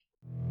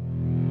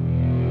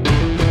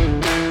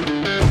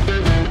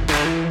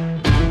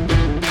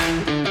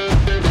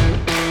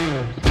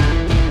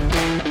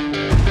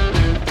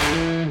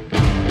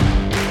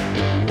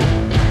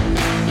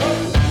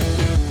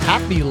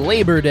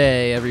Labor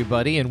Day,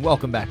 everybody, and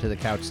welcome back to the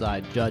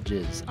Couchside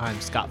Judges.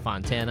 I'm Scott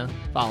Fontana.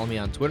 Follow me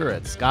on Twitter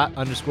at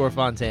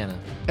Scott_Fontana.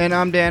 And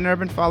I'm Dan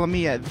Urban. Follow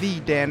me at the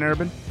Dan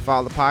Urban.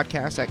 Follow the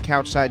podcast at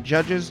Couchside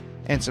Judges,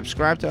 and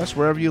subscribe to us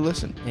wherever you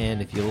listen.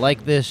 And if you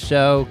like this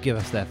show, give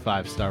us that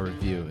 5-star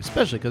review,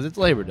 especially because it's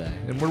Labor Day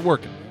and we're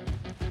working.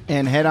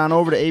 And head on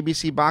over to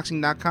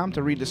abcboxing.com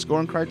to read the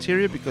scoring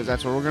criteria, because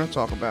that's what we're going to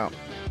talk about.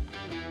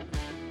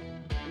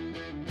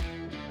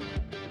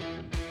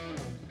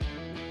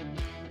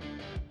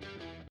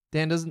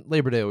 Dan, doesn't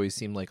Labor Day always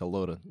seem like a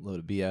load of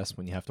BS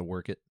when you have to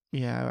work it?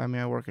 Yeah, I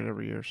mean, I work it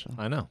every year, so.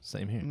 I know,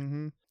 same here.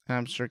 Mm-hmm. And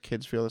I'm sure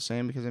kids feel the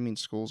same, because, I mean,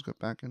 schools got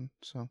back in,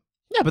 so.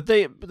 Yeah, but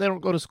they don't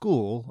go to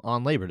school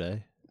on Labor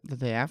Day. The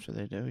day after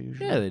they do,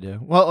 usually. Yeah, they do.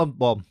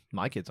 Well,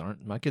 my kids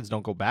aren't. My kids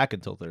don't go back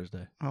until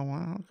Thursday. Oh,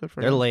 wow. Good for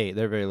They're them. late.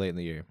 They're very late in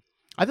the year.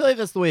 I feel like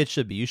that's the way it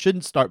should be. You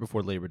shouldn't start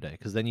before Labor Day,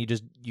 because then you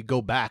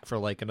go back for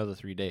like another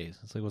 3 days.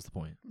 It's like, what's the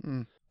point?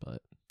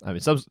 But I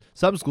mean,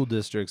 some school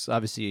districts,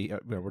 obviously,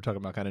 we're talking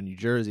about kind of New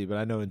Jersey, but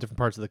I know in different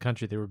parts of the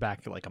country they were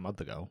back like a month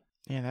ago.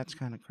 Yeah, that's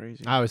kind of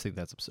crazy. I always think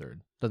that's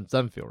absurd.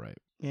 Doesn't feel right.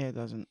 Yeah, it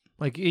doesn't.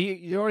 Like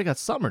you already got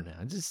summer now.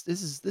 This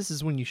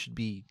is when you should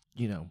be,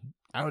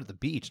 out at the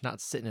beach,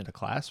 not sitting in a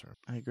classroom.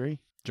 I agree.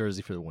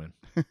 Jersey for the win.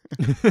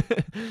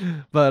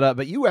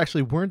 But you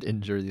actually weren't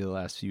in Jersey the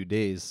last few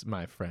days,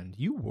 my friend.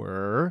 You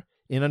were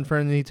in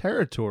unfriendly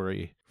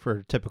territory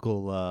for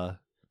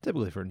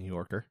typically for a New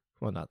Yorker.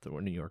 Well, not that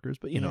we're New Yorkers,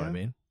 but you know what I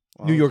mean.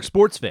 Well, New York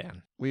sports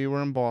fan. We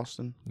were in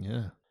Boston.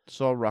 Yeah.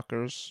 Saw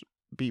Rutgers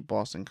beat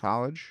Boston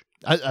College.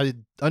 I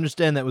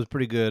understand that was a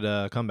pretty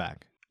good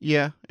comeback.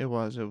 Yeah, it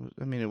was.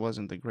 I mean, it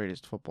wasn't the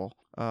greatest football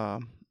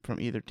from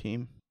either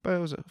team, but it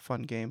was a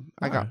fun game.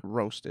 I got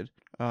roasted.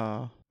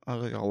 I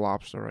look like a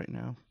lobster right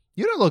now.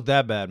 You don't look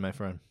that bad, my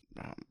friend.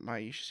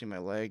 You should see my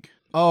leg.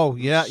 Oh,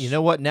 yeah. You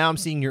know what? Now I'm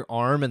seeing your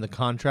arm and the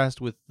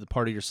contrast with the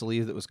part of your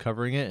sleeve that was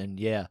covering it, and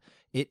yeah,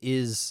 it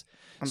is.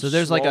 So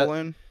there's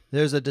swollen.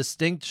 There's a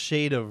distinct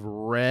shade of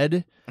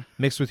red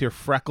mixed with your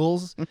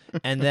freckles,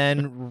 and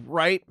then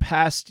right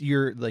past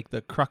your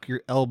the crook of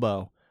your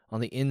elbow on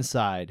the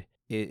inside,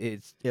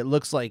 it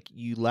looks like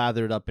you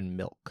lathered up in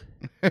milk.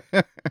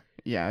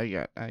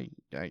 Yeah,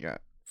 I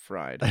got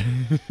fried.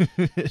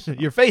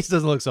 Your face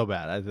doesn't look so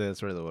bad. I think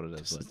that's really what it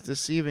is. It's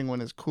deceiving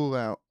when it's cool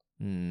out.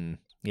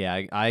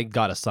 Yeah, I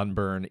got a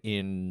sunburn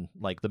in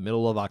the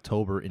middle of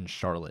October in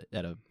Charlotte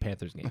at a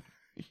Panthers game.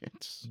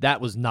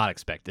 That was not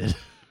expected.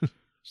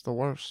 It's the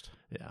worst.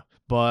 Yeah,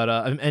 but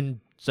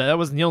and so that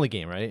wasn't the only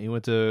game, right? You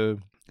went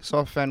to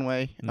saw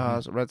Fenway. It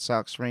was a Red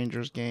Sox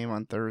Rangers game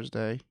on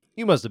Thursday.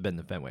 You must have been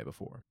to Fenway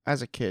before.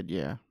 As a kid,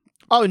 yeah.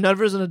 Oh,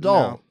 never as an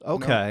adult. No,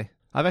 okay,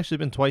 no. I've actually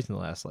been twice in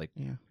the last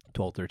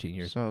 12, 13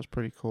 years. So it was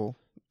pretty cool.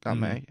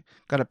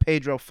 Got a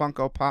Pedro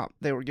Funko Pop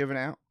they were giving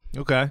out.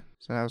 Okay,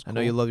 so that was cool. I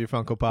know you love your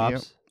Funko Pops.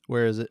 Yep.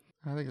 Where is it?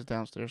 I think it's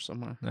downstairs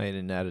somewhere. No, you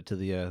didn't add it to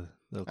the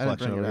collection I didn't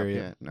bring over it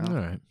here up yet. No.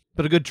 All right,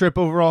 but a good trip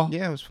overall.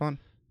 Yeah, it was fun.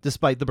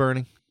 Despite the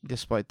burning.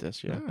 Despite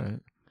this, yeah. All right.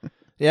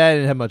 Yeah, I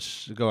didn't have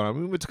much going on.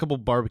 We went to a couple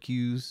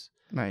barbecues.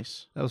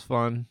 Nice. That was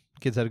fun.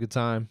 Kids had a good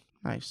time.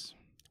 Nice.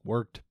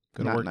 Worked.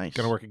 Nice.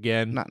 Gonna work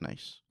again. Not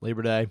nice.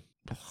 Labor Day.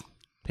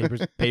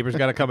 Papers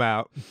got to come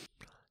out.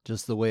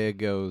 Just the way it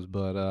goes.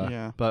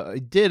 But But I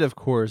did, of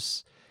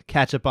course,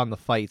 catch up on the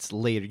fights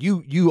later.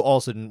 You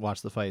also didn't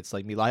watch the fights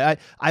like me. I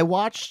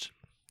watched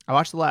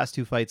the last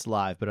 2 fights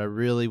live, but I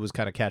really was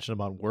kind of catching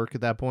up on work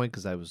at that point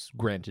because I was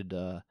granted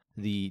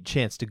the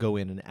chance to go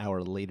in an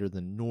hour later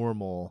than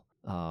normal,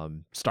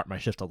 start my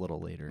shift a little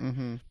later.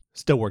 Mm-hmm.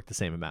 Still work the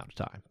same amount of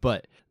time,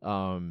 but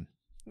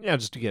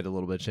just to get a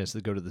little bit of chance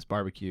to go to this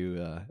barbecue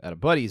at a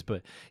buddy's.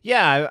 But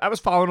yeah, I was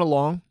following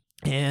along,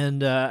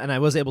 and I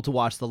was able to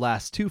watch the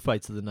last 2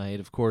 fights of the night.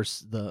 Of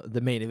course,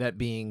 the main event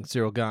being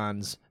Ciryl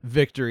Gane's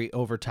victory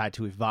over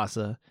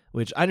Tuivasa,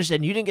 which I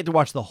understand you didn't get to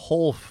watch the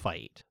whole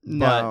fight,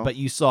 no. but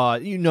you saw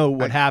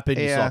what happened.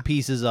 You saw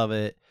pieces of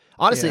it.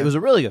 Honestly, it was a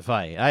really good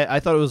fight.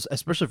 I thought it was,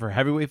 especially for a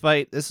heavyweight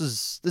fight, this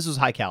was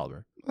high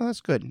caliber. Well,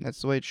 that's good.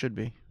 That's the way it should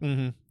be.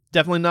 Mm-hmm.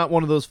 Definitely not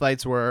one of those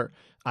fights where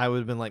I would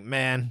have been like,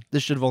 man,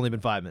 this should have only been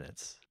 5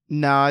 minutes.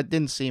 No, it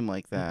didn't seem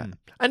like that. Mm-hmm.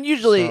 And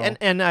usually,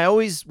 and I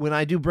always, when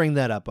I do bring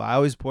that up, I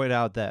always point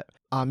out that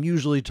I'm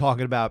usually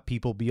talking about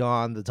people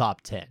beyond the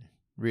top 10,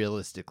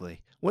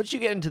 realistically. Once you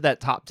get into that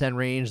top 10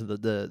 range,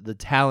 the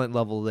talent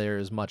level there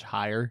is much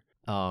higher.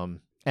 And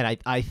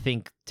I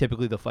think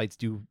typically the fights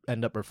do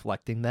end up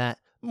reflecting that.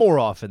 More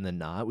often than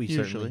not,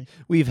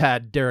 we've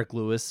had Derek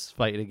Lewis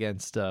fight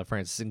against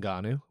Francis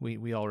Ngannou.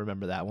 We all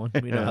remember that one.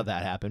 We know how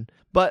that happened.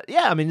 But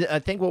yeah, I mean, I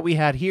think what we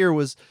had here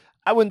was,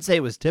 I wouldn't say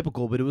it was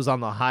typical, but it was on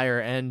the higher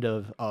end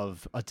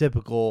of a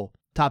typical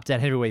top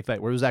 10 heavyweight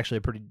fight, where it was actually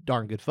a pretty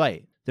darn good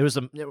fight. There was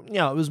it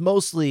was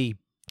mostly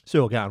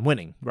Ciryl Gane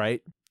winning,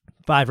 right?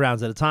 5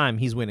 rounds at a time,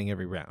 he's winning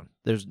every round.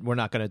 We're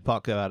not going to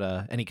talk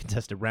about any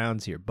contested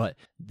rounds here, but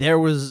there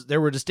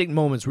were distinct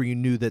moments where you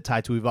knew that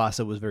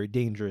Tuivasa was very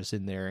dangerous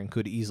in there and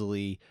could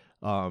easily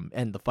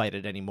end the fight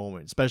at any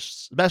moment,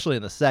 especially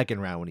in the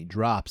second round when he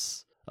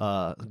drops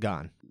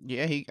Gane.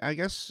 Yeah, I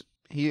guess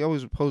he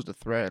always posed a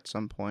threat at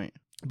some point.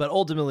 But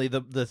ultimately,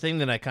 the thing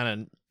that I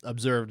kind of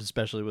observed,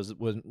 especially, was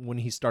when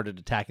he started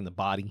attacking the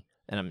body.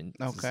 And I mean,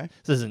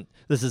 this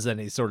isn't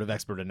any sort of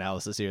expert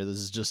analysis here. This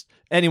is just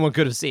anyone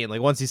could have seen.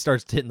 Like once he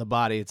starts hitting the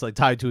body, it's like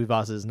Tai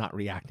Tuivasa is not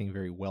reacting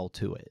very well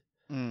to it.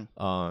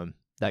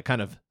 That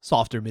kind of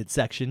softer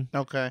midsection.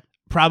 Okay.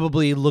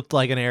 Probably looked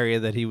like an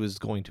area that he was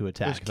going to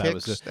attack. His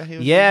kicks that he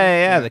was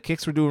yeah. The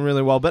kicks were doing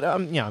really well, but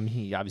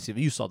he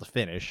obviously, you saw the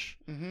finish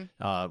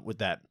with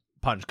that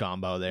punch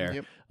combo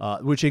there,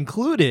 which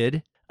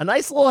included a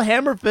nice little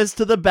hammer fist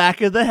to the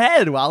back of the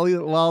head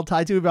while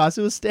Tai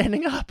Tuivasa was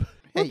standing up.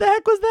 What the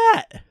heck was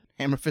that?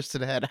 Hammer fist to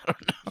the head. I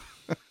don't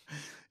know.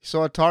 He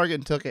saw a target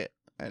and took it.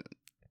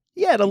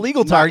 Yeah, an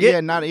illegal target.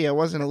 It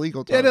wasn't a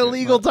legal target. An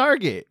illegal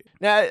target.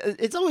 Now,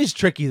 it's always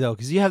tricky, though,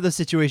 because you have the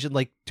situation,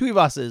 like,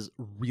 Tuivasa is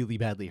really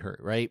badly hurt,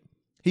 right?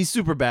 He's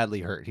super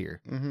badly hurt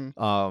here.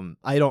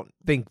 I don't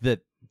think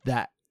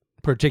that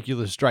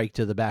particular strike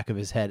to the back of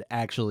his head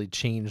actually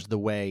changed the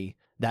way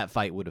that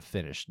fight would have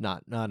finished.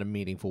 Not a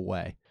meaningful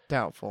way.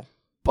 Doubtful.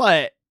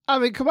 But, I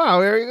mean, come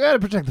on. We got to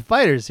protect the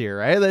fighters here,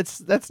 right?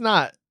 That's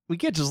not... We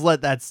can't just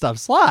let that stuff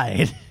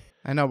slide.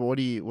 I know, but what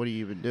do you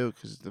even do?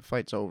 Because the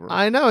fight's over.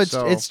 I know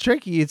it's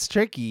tricky. It's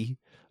tricky.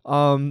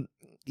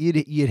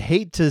 You'd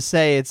hate to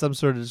say it's some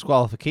sort of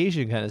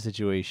disqualification kind of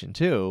situation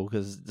too,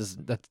 because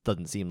that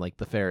doesn't seem like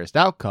the fairest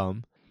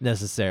outcome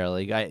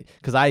necessarily.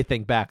 Because I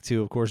think back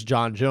to, of course,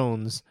 John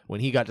Jones when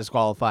he got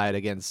disqualified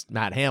against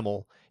Matt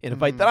Hamill in a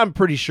fight that I'm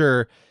pretty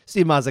sure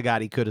Steve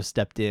Mazzagatti could have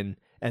stepped in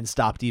and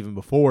stopped even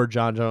before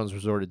John Jones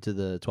resorted to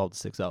the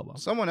 12-6 elbow.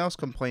 Someone else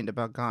complained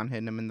about Gane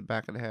hitting him in the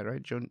back of the head,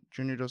 right?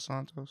 Junior Dos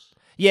Santos.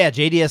 Yeah,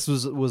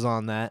 JDS was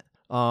on that.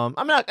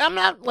 I'm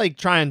not like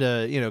trying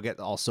to get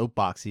all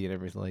soapboxy and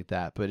everything like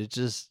that, but it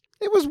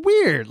was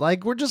weird.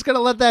 Like we're just gonna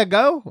let that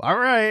go. All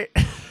right.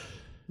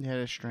 Yeah,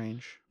 that's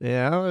strange.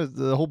 Yeah,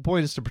 the whole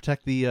point is to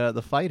protect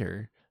the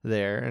fighter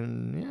there,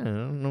 and I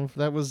don't know if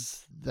that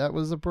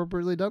was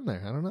appropriately done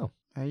there. I don't know.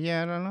 I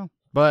don't know.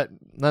 But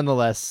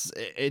nonetheless,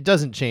 it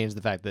doesn't change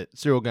the fact that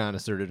Ciryl Gane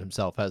asserted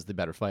himself as the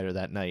better fighter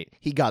that night.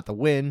 He got the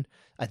win,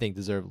 I think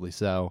deservedly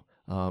so.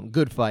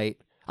 Good fight.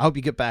 I hope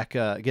you get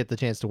the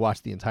chance to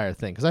watch the entire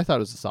thing, because I thought it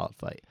was a solid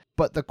fight.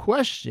 But the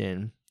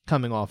question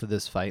coming off of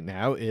this fight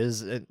now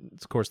is, of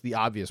course, the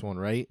obvious one,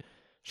 right?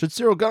 Should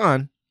Ciryl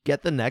Gane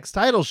get the next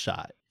title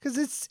shot?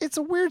 Because it's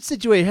a weird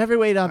situation.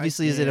 Heavyweight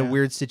obviously is in a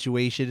weird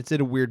situation. It's in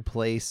a weird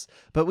place.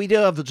 But we do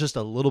have just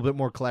a little bit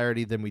more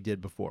clarity than we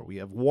did before. We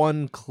have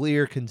one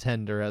clear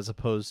contender as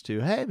opposed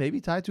to, hey,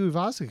 maybe Tai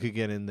Tuivasa could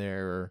get in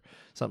there or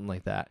something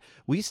like that.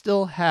 We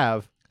still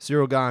have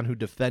Ciryl Gane, who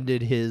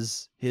defended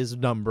his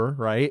number,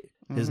 right?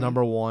 His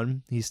number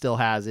one. He still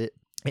has it.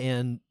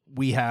 And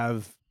we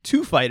have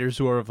two fighters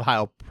who are of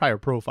a higher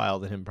profile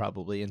than him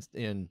probably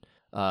in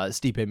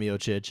Stipe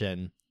Miocic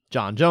and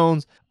John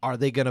Jones. Are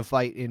they going to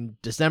fight in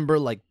December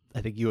like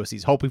I think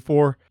UFC's hoping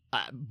for?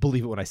 I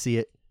believe it when I see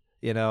it.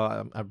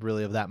 I'm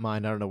really of that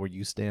mind. I don't know where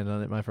you stand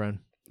on it, my friend.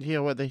 Yeah,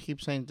 what they keep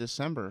saying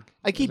December.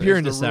 I keep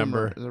hearing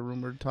December. The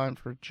rumored time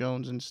for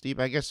Jones and Stipe.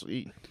 I guess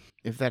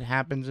if that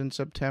happens in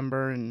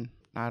September, and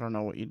I don't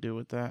know what you do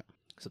with that.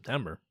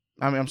 September.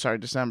 I'm sorry,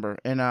 December.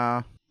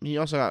 And he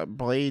also got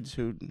Blades,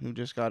 who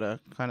just got a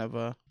kind of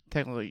a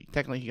technically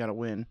he got a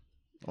win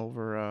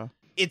over.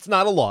 It's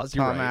not a loss.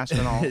 You're Tom right.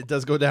 Aspinall. It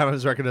does go down on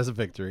his record as a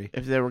victory.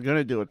 If they were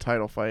gonna do a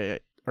title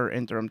fight or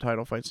interim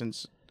title fight,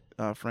 since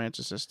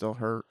Francis is still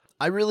hurt,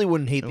 I really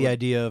wouldn't hate the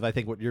idea of, I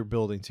think, what you're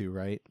building to,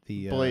 right?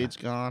 The Blades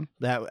gone.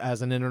 That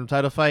as an interim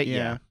title fight?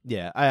 Yeah.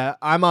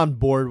 I'm on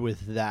board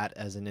with that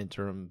as an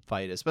interim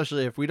fight,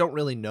 especially if we don't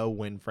really know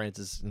when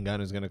Francis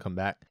Ngannou is going to come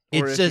back.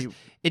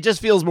 It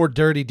just feels more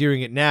dirty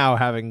doing it now,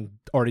 having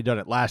already done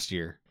it last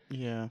year.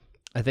 Yeah.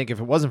 I think if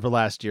it wasn't for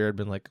last year, I'd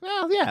been like,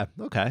 well, yeah,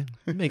 okay.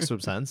 It makes some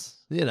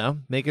sense.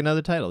 Make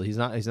another title. He's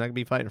not going to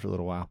be fighting for a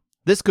little while.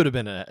 This could have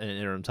been an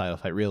interim title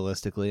fight,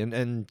 realistically.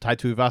 And Tai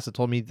Tuivasa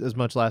told me as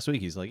much last week.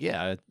 He's like,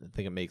 yeah, I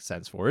think it makes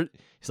sense for it.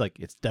 He's like,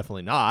 it's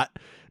definitely not.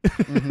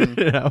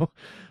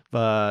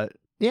 But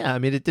yeah, I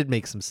mean, it did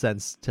make some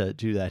sense to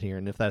do that here.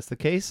 And if that's the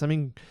case, I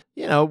mean,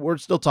 we're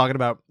still talking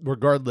about,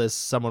 regardless,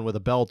 someone with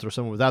a belt or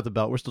someone without the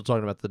belt, we're still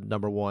talking about the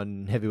number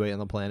one heavyweight on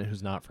the planet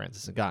who's not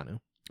Francis Ngannou.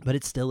 But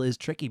it still is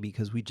tricky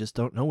because we just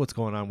don't know what's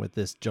going on with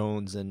this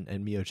Jones and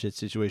Miocic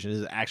situation.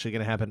 Is it actually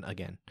going to happen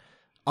again?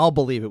 I'll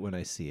believe it when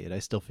I see it. I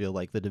still feel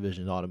like the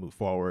division ought to move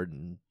forward,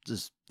 and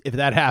just if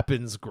that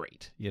happens,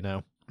 great.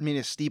 I mean,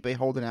 is Stipe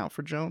holding out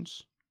for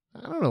Jones?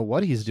 I don't know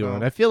what he's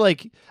doing. I feel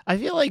like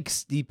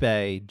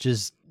Stipe,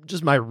 just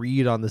my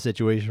read on the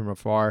situation from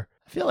afar,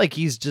 I feel like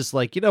he's just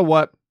like, you know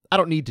what? I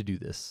don't need to do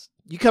this.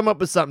 You come up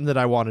with something that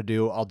I want to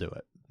do, I'll do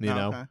it.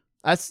 Okay.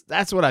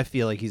 That's what I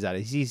feel like he's at.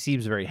 He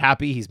seems very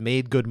happy. He's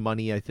made good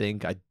money, I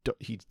think.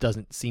 He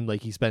doesn't seem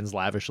like he spends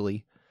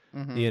lavishly.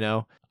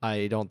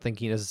 I don't think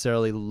he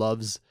necessarily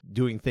loves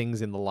doing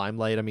things in the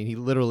limelight. I mean, he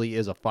literally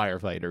is a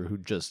firefighter who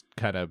just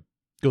kind of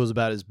goes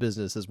about his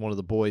business as one of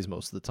the boys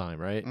most of the time,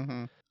 right?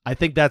 I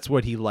think that's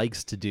what he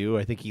likes to do.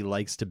 I think he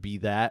likes to be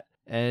that.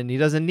 and he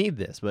doesn't need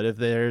this. But if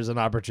there's an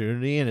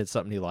opportunity and it's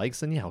something he likes,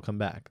 then yeah, he'll come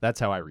back. That's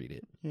how I read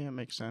it. Yeah, it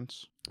makes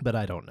sense. But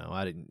I don't know.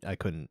 I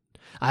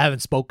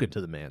haven't spoken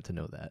to the man to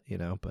know that,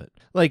 But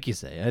like you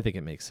say, I think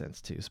it makes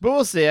sense too. But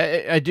we'll see.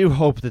 I do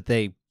hope that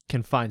they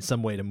can find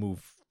some way to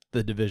move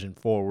the division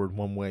forward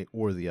one way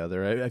or the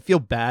other. I feel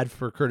bad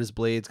for Curtis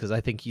Blades because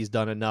I think he's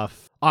done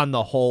enough on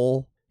the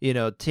whole.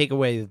 Take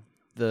away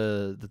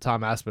the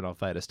Tom Aspinall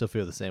fight, I still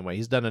feel the same way.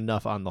 He's done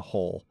enough on the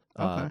whole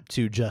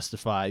to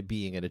justify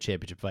being in a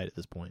championship fight at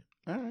this point.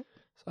 All right.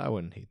 So I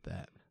wouldn't hate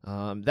that.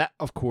 That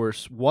of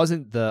course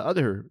wasn't the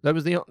other. That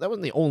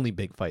wasn't the only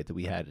big fight that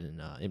we had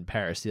in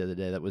Paris the other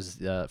day. That was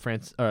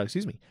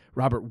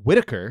Robert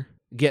Whittaker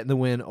getting the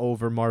win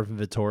over Marvin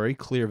Vettori.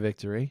 Clear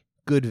victory,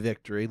 good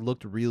victory.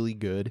 Looked really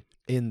good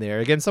in there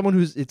against someone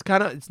who's. It's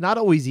not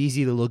always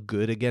easy to look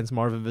good against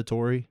Marvin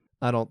Vettori.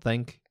 I don't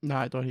think. No,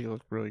 I thought he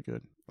looked really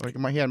good. Like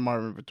he had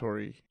Marvin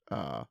Vettori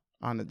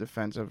on the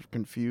defensive,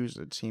 confused.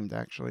 It seemed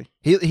actually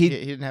he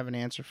didn't have an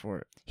answer for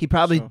it. He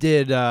probably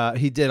did.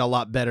 He did a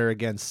lot better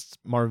against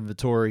Marvin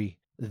Vettori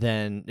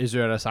than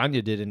Israel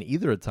Adesanya did in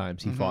either of the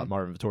times he fought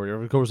Marvin Vettori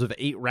over the course of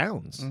 8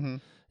 rounds.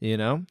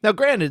 Mm-hmm. Now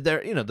granted,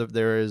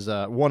 there is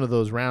one of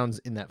those rounds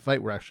in that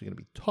fight we're actually going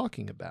to be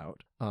talking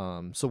about.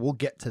 So we'll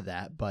get to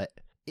that. But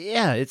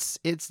yeah, it's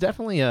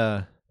definitely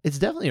a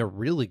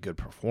really good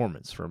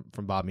performance from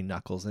Bobby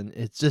Knuckles, and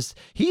it's just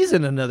he's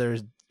in another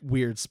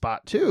weird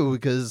spot too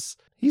because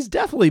he's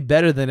definitely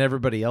better than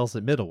everybody else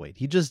at middleweight.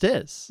 He just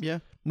is. Yeah,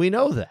 we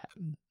know that.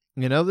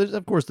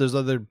 There's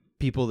other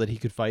people that he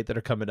could fight that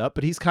are coming up,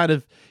 but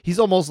he's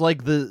almost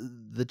like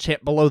the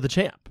champ below the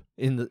champ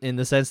in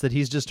the sense that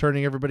he's just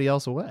turning everybody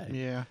else away.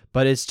 Yeah,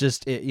 but it's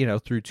just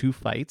through 2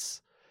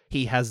 fights.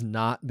 He has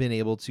not been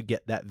able to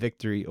get that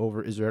victory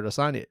over Israel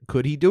Adesanya.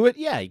 Could he do it?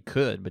 Yeah, he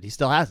could, but he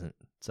still hasn't.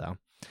 So,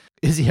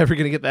 is he ever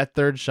going to get that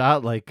third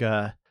shot like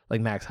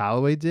Max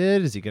Holloway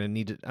did? Is he going to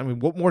need to? I mean,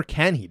 what more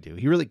can he do?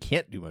 He really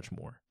can't do much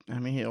more. I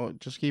mean, he'll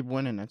just keep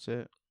winning. That's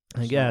it.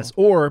 I guess.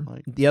 Or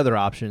the other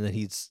option that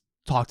he's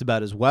talked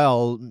about as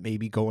well,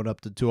 maybe going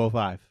up to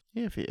 205.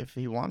 Yeah, if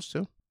he wants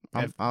to,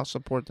 I'll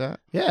support that.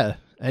 Yeah,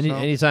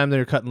 anytime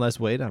they're cutting less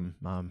weight, I'm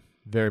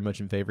very much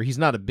in favor. He's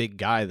not a big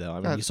guy though.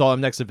 I mean, you saw him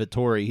next to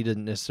Vettori. He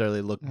didn't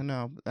necessarily look. I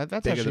know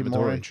that's actually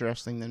more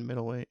interesting than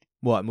middleweight.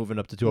 What, moving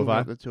up to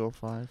 205? Moving up to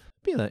 205.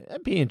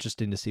 It'd be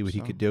interesting to see what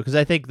he could do because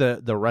I think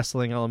the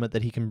wrestling element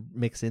that he can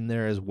mix in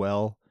there as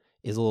well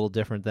is a little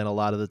different than a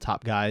lot of the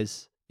top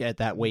guys at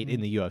that weight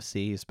in the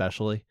UFC,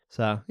 especially.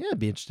 So yeah, it'd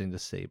be interesting to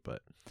see.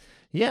 But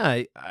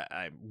yeah,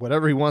 I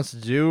whatever he wants to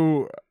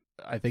do,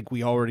 I think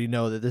we already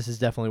know that this is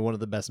definitely one of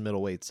the best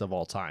middleweights of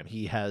all time.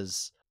 He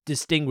has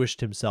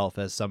distinguished himself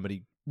as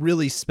somebody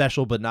really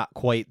special, but not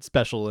quite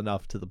special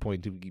enough to the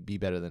point to be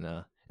better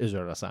than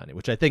Israel Adesanya,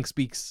 which I think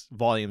speaks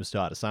volumes to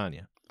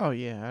Adesanya. Oh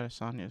yeah,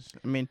 Adesanya's.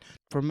 I mean,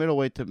 for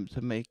middleweight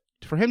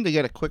for him to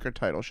get a quicker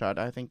title shot,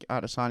 I think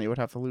Adesanya would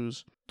have to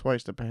lose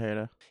twice to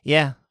Pereira.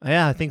 Yeah,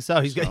 I think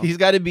so. He's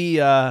got to be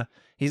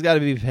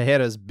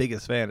Pereira's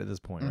biggest fan at this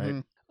point,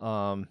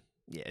 right?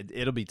 Yeah,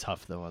 it'll be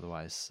tough though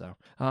otherwise. So,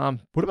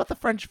 what about the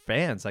French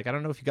fans? Like, I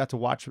don't know if you got to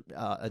watch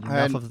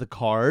enough of the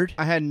card.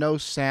 I had no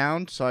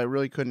sound, so I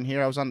really couldn't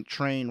hear. I was on the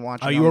train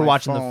watching. Oh, you were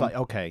watching the fight.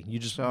 Okay, you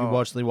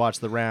mostly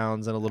watched the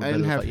rounds and a little bit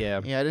of the fight.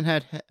 Yeah, I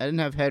didn't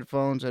have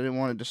headphones. I didn't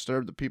want to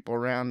disturb the people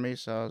around me,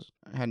 so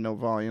I had no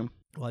volume.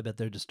 Well, I bet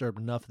they're disturbed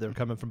enough. They're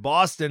coming from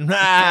Boston. No,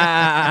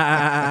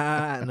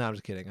 I'm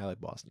just kidding. I like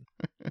Boston.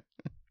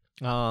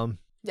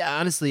 Yeah,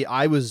 honestly,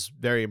 I was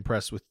very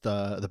impressed with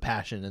the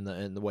passion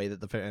and the way that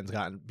the fans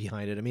got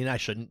behind it. I mean, I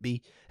shouldn't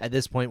be at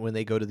this point when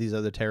they go to these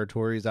other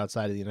territories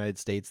outside of the United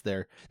States.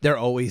 They're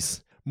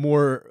always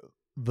more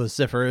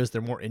vociferous.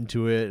 They're more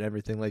into it and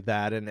everything like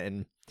that,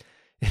 and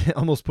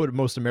almost put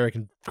most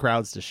American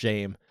crowds to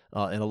shame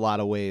in a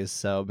lot of ways.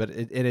 So, but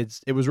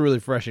it was really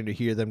refreshing to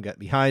hear them get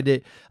behind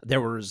it.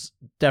 There was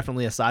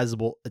definitely a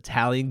sizable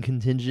Italian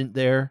contingent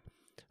there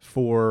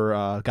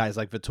for guys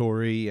like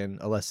Vettori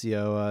and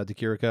Alessio Di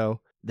Chirico.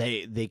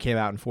 They came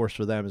out in force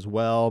for them as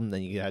well. And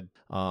then you had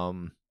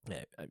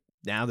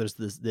now there's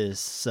this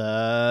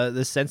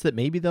sense that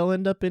maybe they'll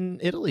end up in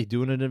Italy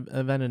doing an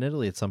event in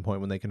Italy at some point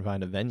when they can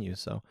find a venue.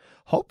 So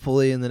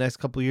hopefully in the next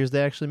couple of years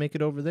they actually make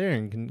it over there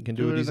and can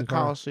do a decent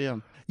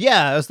Coliseum.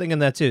 Yeah, I was thinking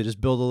that too.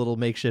 Just build a little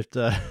makeshift.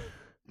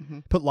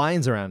 Put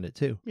lines around it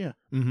too. Yeah,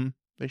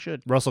 they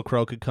should. Russell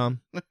Crowe could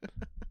come.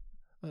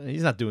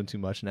 He's not doing too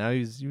much now. He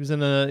was in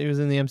the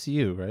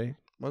MCU, right?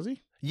 Was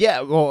he?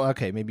 Yeah, well,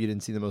 okay, maybe you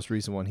didn't see the most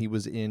recent one. He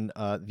was in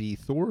the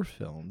Thor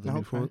film,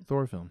 new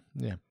Thor film.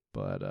 Yeah,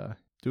 but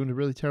doing a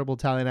really terrible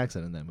Italian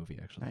accent in that movie,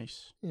 actually.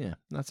 Nice. Yeah,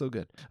 not so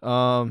good.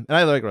 And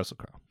I like Russell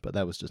Crowe, but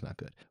that was just not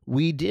good.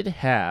 We did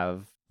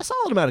have a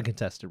solid amount of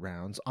contested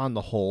rounds on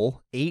the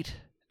whole, 8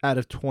 out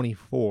of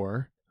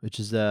 24, which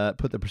is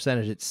put the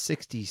percentage at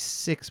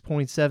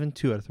 66.7,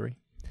 2 out of 3.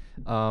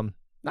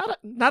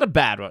 Not a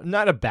bad one.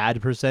 Not a bad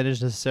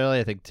percentage necessarily.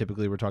 I think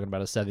typically we're talking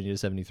about a 70 to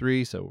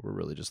 73, so we're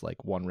really just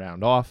like one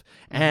round off.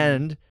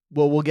 And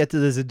we'll get to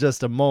this in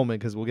just a moment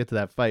because we'll get to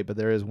that fight, but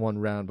there is one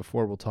round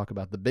before we'll talk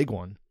about the big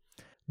one.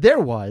 There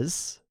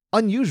was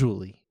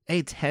unusually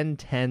a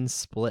 10-10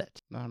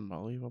 split.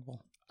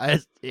 Unbelievable.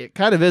 It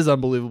kind of is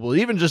unbelievable.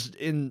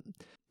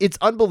 It's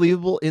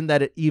unbelievable in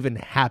that it even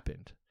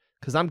happened.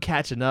 Because I'm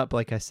catching up.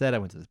 Like I said, I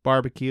went to this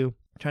barbecue,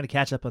 trying to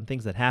catch up on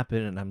things that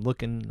happened, and I'm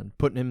looking and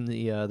putting in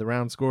the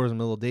round scores on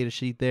my little data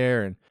sheet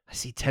there, and I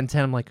see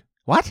 10-10. I'm like,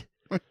 what?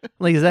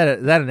 Like, is that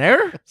an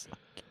error?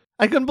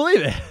 I couldn't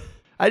believe it.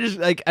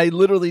 I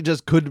literally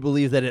just couldn't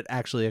believe that it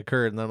actually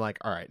occurred, and I'm like,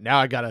 all right, now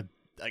I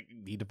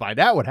need to find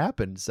out what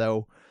happened.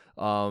 So,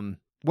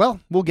 well,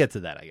 we'll get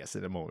to that, I guess,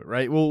 in a moment,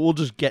 right? We'll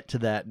just get to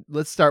that.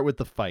 Let's start with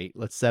the fight.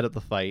 Let's set up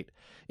the fight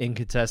in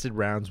contested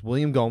rounds.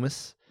 William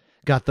Gomez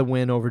got the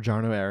win over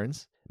Jarno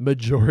Aarons.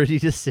 Majority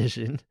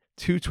decision,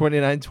 2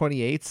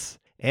 29-28s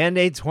and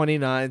a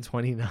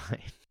 29-29.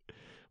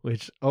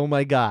 Which, oh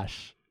my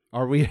gosh, how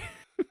are we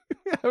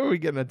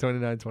getting a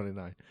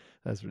 29-29?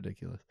 That's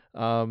ridiculous.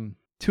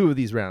 Two of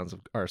these rounds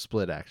are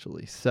split,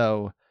 actually.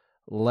 So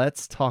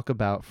let's talk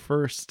about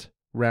first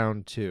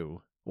round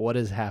 2. What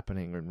is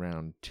happening in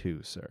round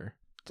 2, sir?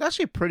 It's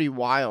actually pretty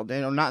wild.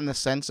 Not in the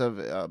sense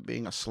of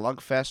being a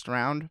slugfest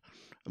round.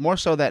 More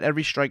so that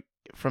every strike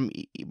from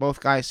both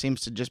guys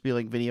seems to just be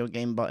like video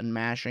game button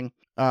mashing.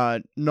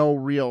 No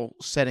real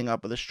setting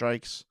up of the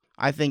strikes.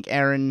 I think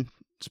Aaron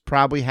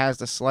probably has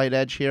the slight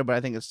edge here, but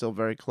I think it's still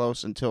very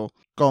close until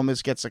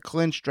Gomez gets a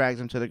clinch, drags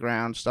him to the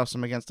ground, stuffs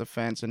him against the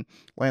fence, and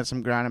lands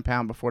some ground and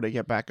pound before they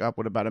get back up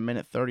with about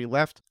 1:30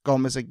 left.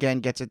 Gomez again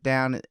gets it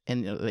down,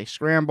 and they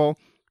scramble.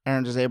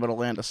 Aaron is able to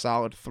land a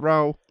solid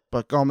throw,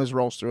 but Gomez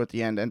rolls through at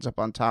the end, ends up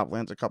on top,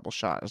 lands a couple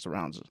shots as the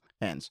round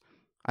ends.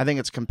 I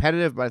think it's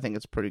competitive, but I think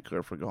it's pretty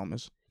clear for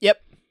Gomez.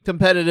 Yep,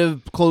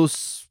 competitive,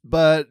 close,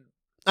 but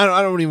I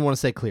don't even want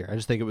to say clear. I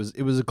just think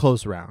it was a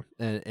close round,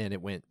 and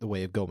it went the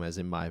way of Gomez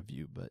in my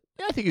view. But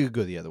yeah, I think it could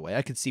go the other way.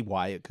 I could see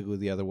why it could go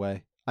the other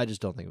way. I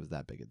just don't think it was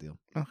that big a deal.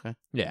 Okay.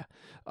 Yeah.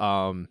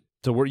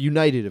 So we're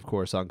united, of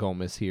course, on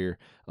Gomez here,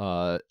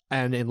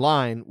 and in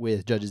line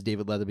with judges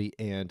David Leatherby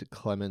and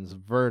Clemens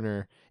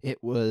Werner,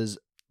 it was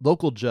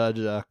local judge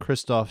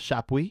Christophe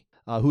Chapuis,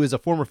 who is a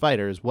former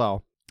fighter as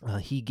well.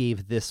 He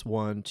gave this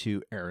one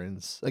to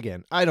Aarons.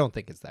 Again, I don't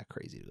think it's that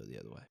crazy to go the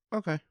other way.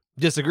 Okay.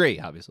 Disagree,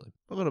 obviously.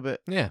 A little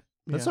bit. Yeah,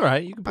 that's all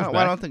right. You can push back.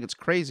 I don't think it's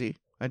crazy.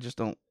 I just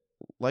don't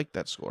like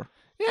that score.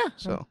 Yeah.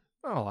 So.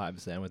 Oh,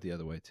 obviously, I went the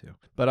other way too.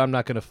 But I'm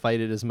not going to fight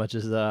it as much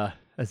as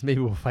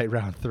maybe we'll fight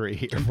round 3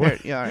 here. All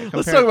right,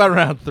 let's talk about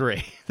round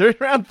 3.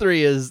 Round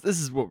 3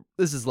 is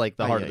like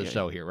the heart of the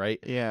show here, right?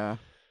 Yeah.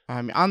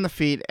 I mean, on the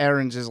feet,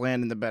 Aarons is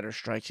landing the better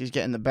strikes. He's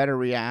getting the better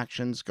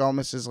reactions.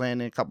 Gomez is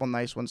landing a couple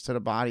nice ones to the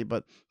body,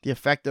 but the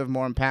effective,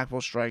 more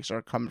impactful strikes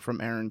are coming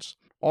from Aarons.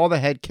 All the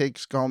head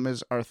kicks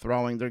Gomez are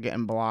throwing, they're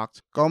getting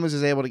blocked. Gomez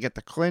is able to get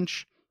the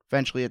clinch,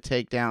 eventually a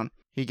takedown.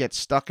 He gets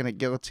stuck in a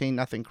guillotine,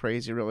 nothing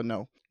crazy, really,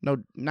 no,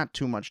 not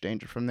too much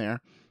danger from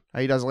there.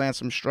 He does land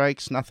some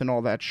strikes, nothing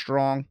all that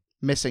strong,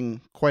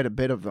 missing quite a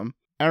bit of them.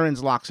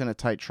 Aarons locks in a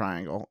tight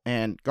triangle,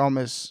 and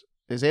Gomez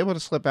is able to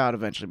slip out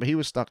eventually, but he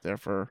was stuck there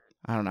for,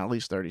 I don't know, at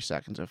least 30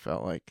 seconds, it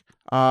felt like.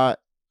 I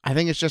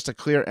think it's just a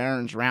clear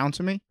Aarons round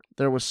to me.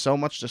 There was so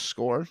much to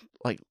score.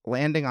 Like,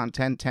 landing on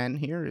 10-10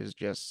 here is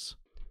just,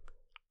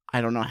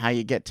 I don't know how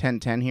you get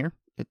 10-10 here.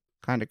 It's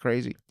kind of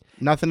crazy.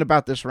 Nothing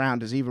about this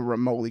round is even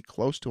remotely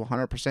close to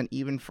 100%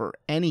 even for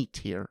any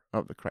tier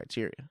of the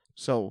criteria.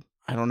 So,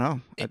 I don't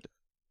know.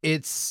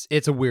 It's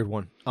a weird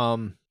one.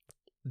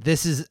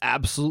 This is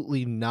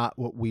absolutely not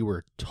what we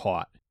were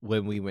taught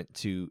when we went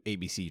to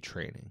ABC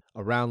training.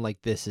 A round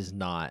like this is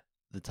not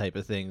the type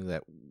of thing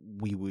that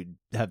we would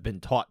have been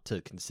taught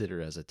to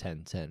consider as a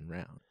 10-10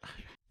 round.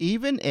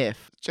 Even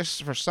if,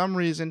 just for some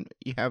reason,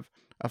 you have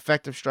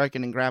effective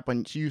striking and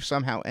grappling, you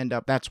somehow end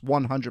up, that's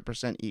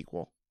 100%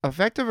 equal.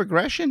 Effective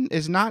aggression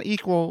is not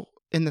equal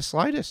in the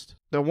slightest.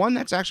 The one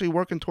that's actually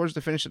working towards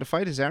the finish of the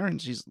fight is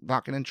Aarons. He's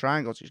locking in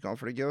triangles. He's going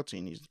for the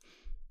guillotine.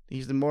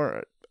 He's the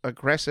more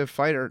aggressive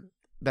fighter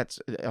that's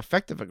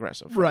effective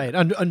aggressive fighter. Right,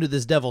 under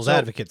this devil's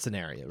advocate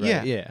scenario,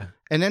 right? Yeah.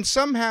 And then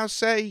somehow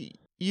say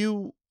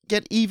you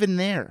get even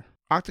there.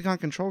 Octagon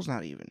control's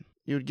not even.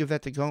 You would give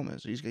that to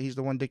Gomez. He's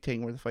the one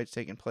dictating where the fight's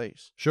taking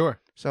place. Sure.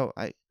 So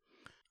I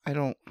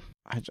don't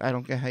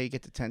get how you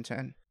get to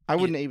 10-10. I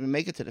wouldn't even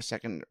make it to the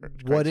second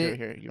criteria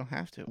here. You don't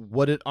have to.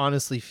 What it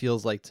honestly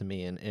feels like to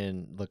me,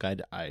 and look,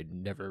 I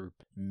never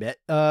met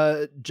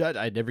Judd.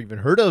 I'd never even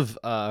heard of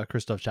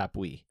Christophe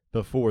Chapuis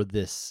before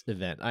this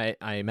event. I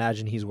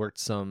imagine he's worked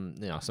some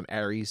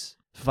Aries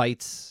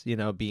fights,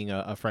 being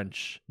a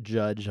French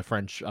judge,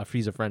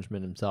 he's a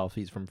Frenchman himself.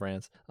 He's from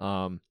France.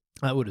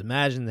 I would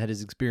imagine that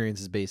his experience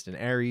is based in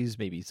Aries,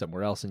 maybe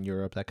somewhere else in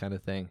Europe, that kind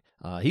of thing.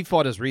 He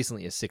fought as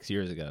recently as 6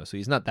 years ago, so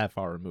he's not that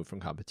far removed from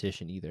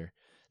competition either.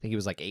 I think he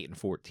was like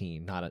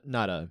 8-14.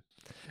 I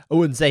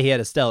wouldn't say he had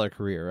a stellar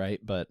career, right?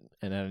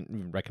 And I didn't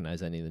even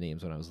recognize any of the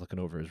names when I was looking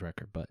over his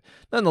record. But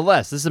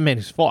nonetheless, this is a man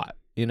who's fought.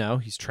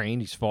 He's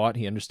trained, he's fought,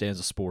 he understands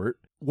the sport.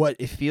 What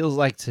it feels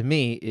like to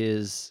me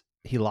is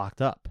he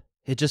locked up.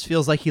 It just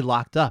feels like he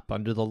locked up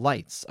under the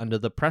lights, under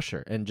the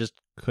pressure, and just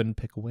couldn't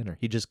pick a winner.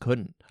 He just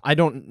couldn't. I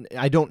don't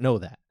know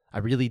that. I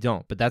really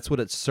don't. But that's what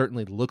it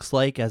certainly looks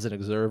like as an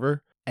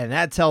observer. And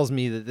that tells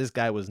me that this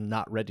guy was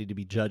not ready to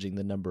be judging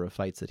the number of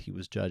fights that he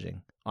was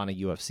judging on a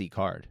UFC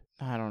card.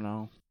 I don't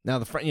know.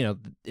 Now,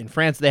 in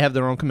France, they have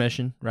their own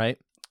commission, right?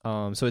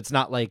 So it's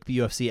not like the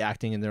UFC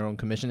acting in their own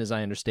commission, as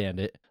I understand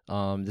it.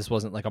 This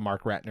wasn't like a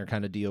Mark Ratner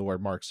kind of deal where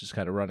Mark's just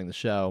kind of running the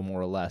show,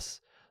 more or less,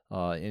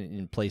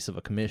 in place of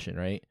a commission,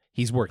 right?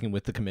 He's working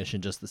with the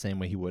commission just the same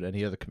way he would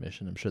any other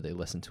commission. I'm sure they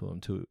listen to him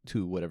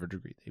to whatever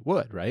degree they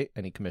would, right?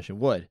 Any commission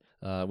would.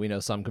 We know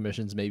some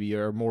commissions maybe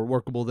are more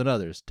workable than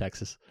others,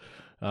 Texas.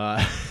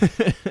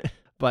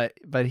 But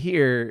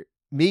here,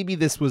 maybe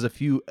this was a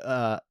few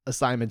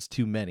assignments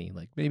too many.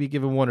 Like maybe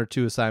give him 1 or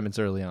 2 assignments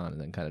early on and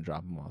then kind of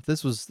drop him off.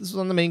 This was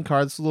on the main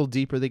card. It's a little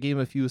deeper. They gave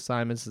him a few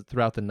assignments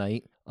throughout the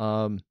night.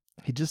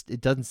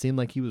 It doesn't seem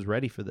like he was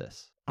ready for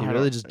this. It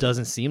really just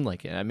doesn't seem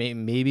like it. I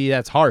mean, maybe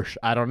that's harsh.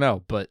 I don't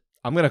know, but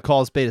I'm going to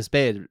call a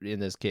spade in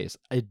this case.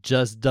 It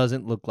just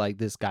doesn't look like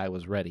this guy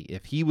was ready.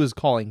 If he was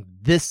calling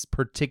this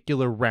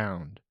particular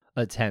round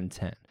a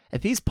 10-10,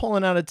 if he's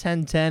pulling out a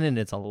 10-10 and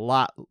it's a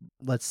lot,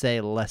 let's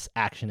say, less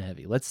action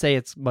heavy, let's say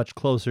it's much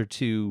closer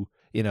to,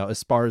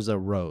 Esparza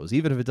Rose,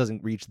 even if it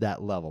doesn't reach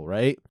that level,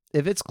 right?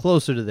 If it's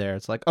closer to there,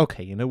 it's like,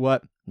 okay, you know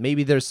what?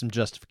 Maybe there's some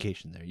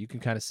justification there. You can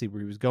kind of see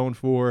where he was going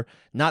for.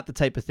 Not the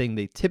type of thing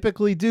they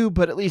typically do,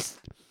 but at least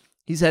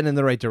he's heading in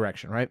the right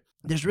direction, right?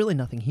 There's really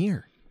nothing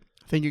here.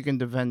 I think you can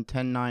defend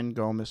 10-9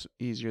 Gomez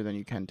easier than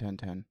you can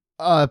 10-10.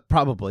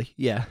 Probably,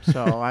 yeah.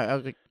 So,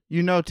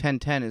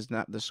 10-10 is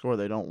not the score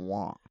they don't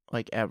want,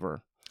 like,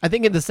 ever. I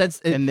think in the sense...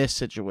 in this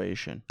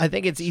situation. I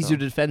think it's easier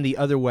to defend the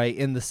other way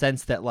in the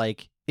sense that,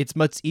 like, it's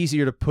much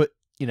easier to put,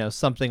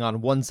 something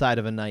on one side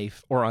of a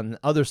knife or on the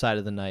other side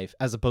of the knife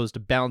as opposed to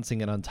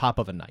bouncing it on top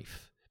of a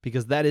knife.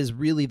 Because that is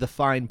really the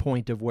fine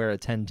point of where a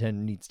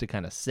 10-10 needs to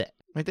kind of sit.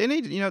 Like, they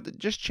need,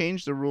 just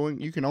change the ruling.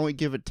 You can only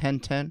give it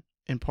 10-10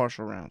 in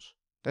partial rounds.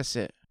 That's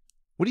it.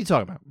 What are you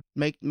talking about?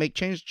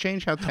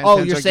 Change how 10-10s Oh,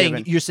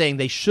 given. you're saying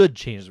they should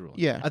change the ruling.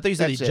 Yeah. I thought you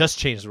said they it. just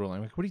changed the ruling.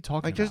 I'm like, what are you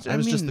talking about? That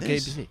was just the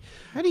KBC.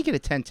 How do you get a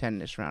 10-10 in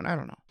this round? I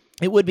don't know.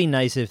 It would be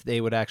nice if they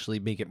would actually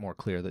make it more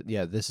clear that,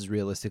 yeah, this is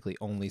realistically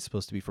only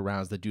supposed to be for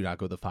rounds that do not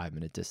go the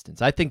 5-minute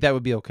distance. I think that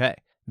would be okay.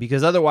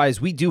 Because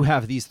otherwise, we do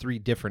have these 3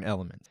 different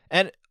elements.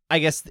 And I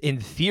guess in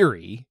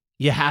theory,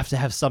 you have to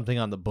have something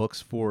on the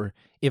books for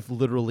if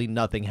literally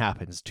nothing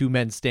happens. 2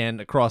 men stand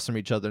across from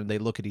each other and they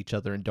look at each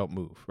other and don't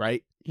move,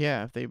 right?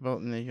 Yeah, if they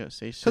both and they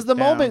sit because the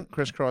down, moment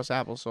crisscross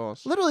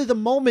applesauce. Literally, the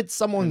moment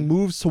someone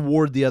moves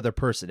toward the other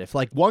person, if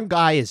like one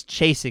guy is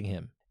chasing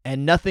him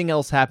and nothing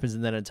else happens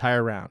in that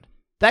entire round,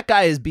 that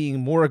guy is being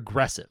more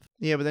aggressive.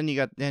 Yeah, but then you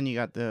got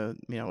the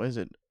is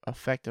it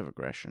effective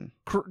aggression?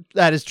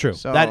 That is true.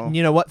 So, that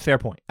you know what? Fair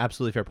point.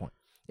 Absolutely fair point.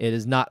 It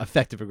is not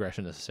effective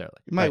aggression necessarily.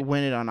 You might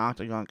win it on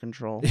octagon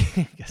control.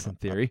 I guess in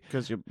theory,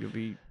 because you'll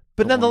be.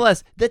 But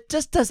nonetheless, that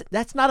just doesn't.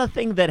 That's not a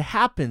thing that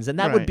happens, and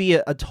that would be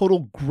a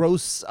total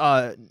gross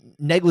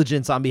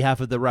negligence on behalf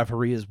of the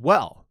referee as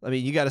well. I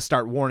mean, you got to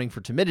start warning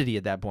for timidity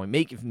at that point,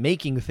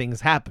 making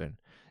things happen.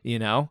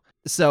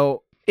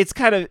 So it's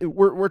kind of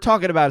we're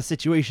talking about a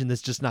situation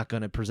that's just not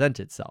going to present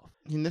itself.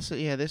 I mean,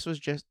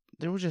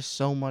 there was just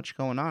so much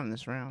going on in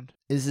this round.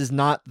 This is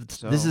not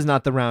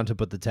the round to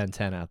put the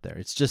 10-10 out there.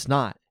 It's just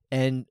not.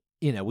 And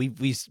we've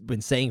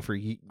been saying for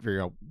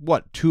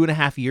what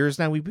 2.5 years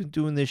now we've been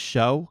doing this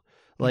show.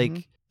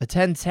 Like a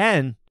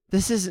 10-10,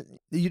 this isn't,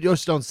 you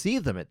just don't see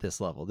them at this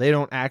level. They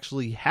don't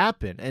actually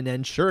happen. And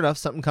then sure enough,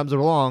 something comes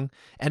along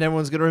and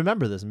everyone's going to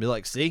remember this and be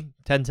like, see,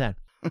 10-10.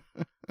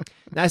 And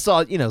I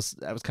saw,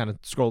 I was kind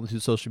of scrolling through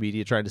social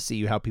media trying to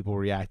see how people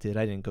reacted.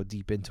 I didn't go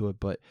deep into it,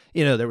 but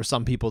there were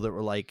some people that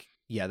were like,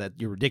 yeah, that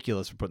you're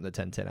ridiculous for putting the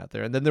 10-10 out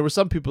there. And then there were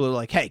some people that were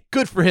like, hey,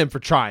 good for him for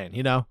trying,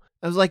 I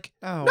was like,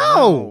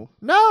 no.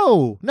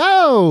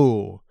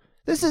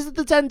 This isn't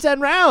the 10-10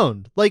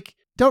 round. Like,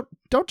 don't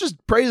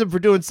just praise him for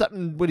doing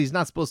something when he's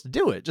not supposed to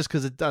do it just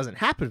because it doesn't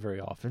happen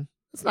very often.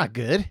 That's not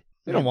good.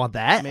 We don't want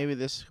that. Maybe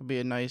this could be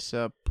a nice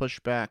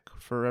pushback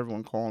for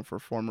everyone calling for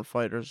former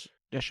fighters.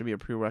 That should be a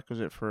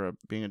prerequisite for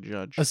being a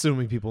judge.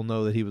 Assuming people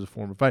know that he was a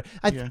former fighter.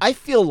 I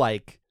feel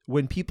like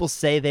when people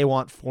say they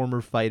want former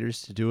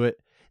fighters to do it,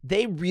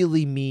 they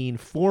really mean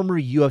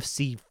former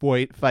UFC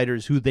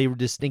fighters who they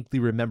distinctly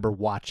remember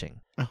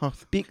watching.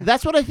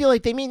 That's what I feel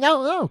like they mean.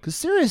 No, because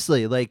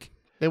seriously, like...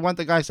 They want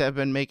the guys that have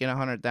been making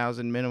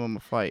 $100,000 minimum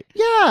a fight.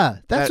 Yeah,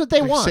 that's what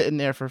they want. Sitting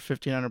there for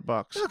 $1,500.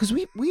 No, because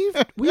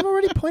we've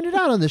already pointed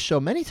out on this show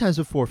many times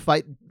before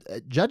fight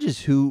judges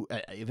who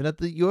even at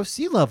the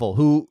UFC level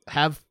who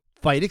have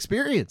fight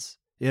experience.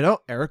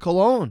 Eric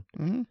Colon,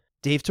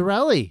 Dave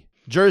Torelli,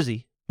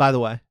 Jersey. By the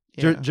way,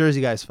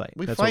 Jersey guys fight.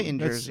 We fight in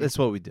Jersey. That's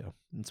what we do.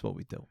 That's what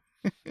we do.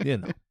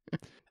 And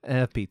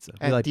have pizza.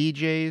 We like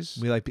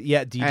DJs. We like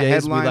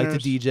DJs. We like to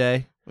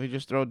DJ. We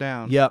just throw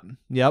down. Yep.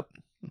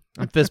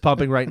 I'm fist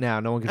pumping right now.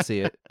 No one can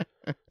see it.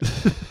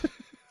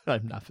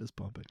 I'm not fist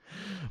pumping.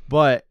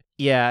 But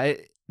yeah,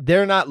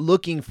 they're not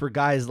looking for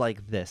guys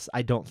like this,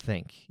 I don't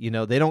think. They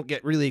don't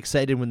get really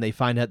excited when they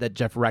find out that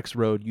Jeff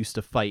Rexroad used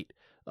to fight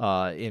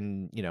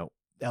in,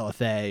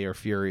 LFA or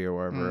Fury or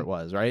wherever it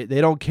was, right? They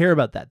don't care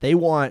about that. They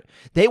want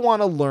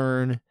to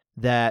learn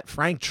that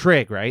Frank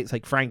Trigg, right? It's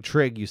like Frank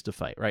Trigg used to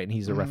fight, right? And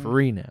he's a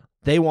referee now.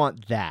 They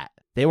want that.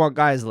 They want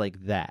guys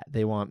like that.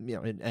 They want,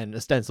 and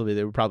ostensibly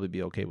they would probably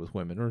be okay with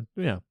women,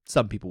 or,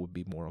 some people would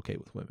be more okay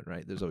with women,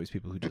 right? There's always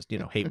people who just,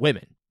 hate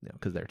women,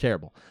 because they're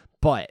terrible.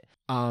 But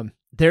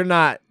they're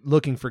not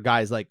looking for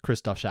guys like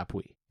Christophe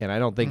Chapuis. And I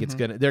don't think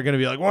they're going to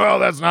be like, well,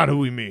 that's not who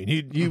we mean.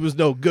 He was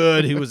no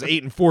good. He was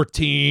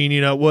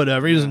 8-14,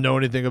 whatever. He doesn't know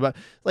anything about,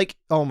 like,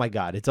 oh my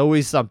God, it's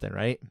always something,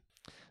 right?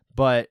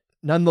 But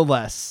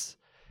nonetheless,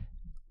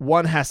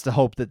 one has to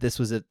hope that this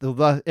was,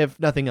 if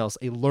nothing else,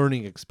 a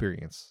learning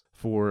experience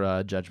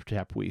for Judge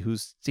Chapuis, who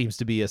seems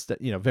to be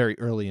very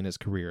early in his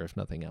career, if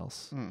nothing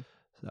else.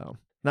 So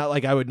not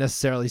like I would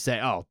necessarily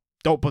say, oh,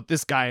 don't put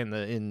this guy in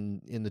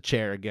the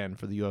chair again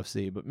for the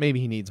UFC, but maybe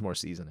he needs more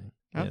seasoning.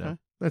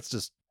 That's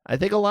just. I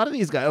think a lot of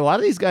these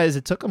guys,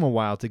 it took them a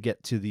while to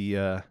get to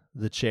the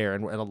chair,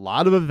 and a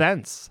lot of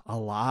events, and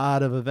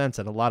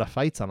a lot of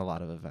fights on a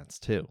lot of events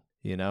too.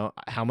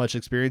 How much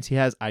experience he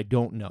has, I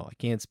don't know. I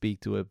can't speak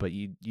to it, but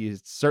you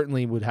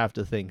certainly would have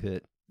to think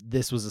that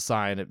this was a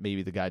sign that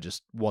maybe the guy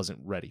just wasn't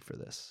ready for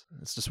this.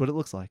 It's just what it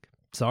looks like.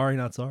 Sorry,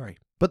 not sorry.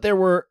 But there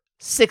were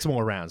 6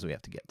 more rounds we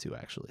have to get to,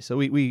 actually. So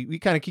we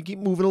kind of keep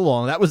moving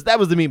along. That was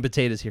the meat and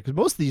potatoes here, because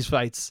most of these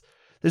fights,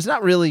 there's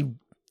not really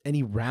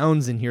any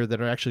rounds in here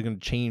that are actually going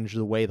to change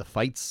the way the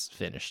fight's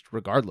finished,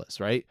 regardless,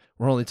 right?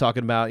 We're only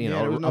talking about,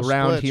 a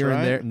round here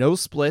and there. No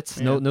splits,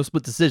 no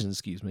split decisions,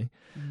 excuse me.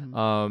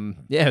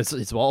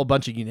 It's all a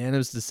bunch of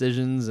unanimous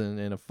decisions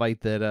and a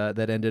fight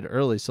that ended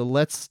early. So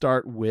let's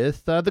start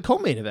with the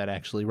co-main event,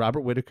 actually.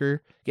 Robert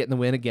Whittaker getting the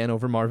win again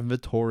over Marvin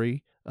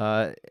Vettori,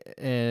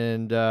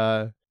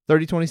 and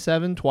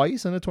 30-27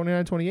 twice and a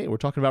 29-28. We're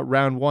talking about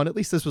round 1. At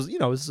least this was,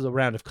 this is a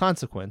round of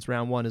consequence.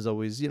 Round 1 is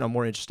always,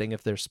 more interesting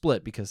if they're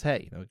split because,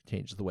 hey, it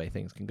changes the way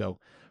things can go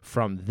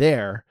from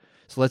there.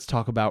 So let's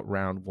talk about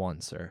round 1,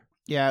 sir.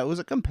 Yeah, it was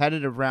a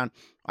competitive round.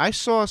 I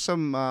saw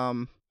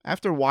some,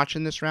 after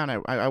watching this round,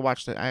 I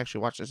watched it. I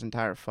actually watched this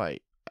entire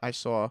fight. I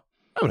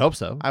would hope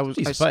so.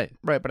 Fight.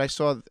 Right, but I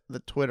saw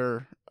the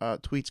Twitter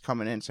tweets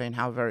coming in saying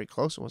how very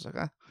close it was. Like,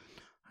 I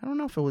don't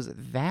know if it was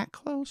that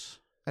close.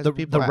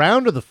 The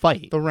round or the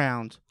fight? The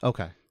round.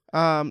 Okay.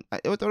 I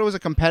thought it was a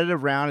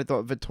competitive round. I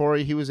thought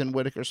Vettori, he was in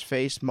Whittaker's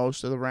face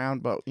most of the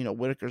round, but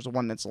Whittaker's the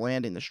one that's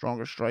landing the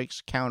stronger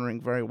strikes,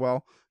 countering very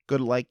well, good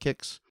leg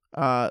kicks.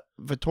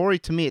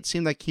 Vettori, to me, it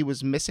seemed like he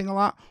was missing a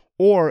lot,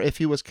 or if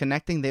he was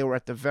connecting, they were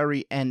at the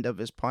very end of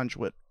his punch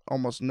with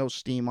almost no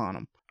steam on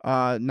him.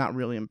 Not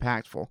really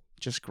impactful,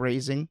 just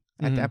grazing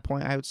at that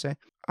point, I would say.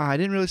 I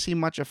didn't really see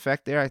much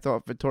effect there. I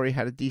thought Vettori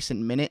had a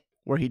decent minute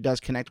where he does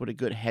connect with a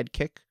good head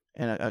kick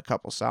and a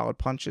couple solid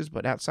punches,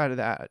 but outside of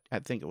that, I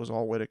think it was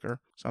all Whittaker.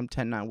 So I'm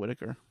 10-9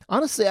 Whittaker.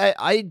 Honestly,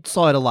 I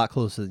saw it a lot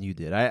closer than you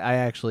did. I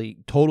actually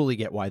totally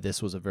get why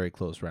this was a very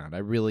close round. I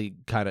really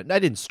I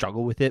didn't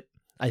struggle with it.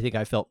 I think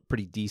I felt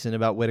pretty decent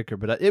about Whittaker,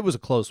 but it was a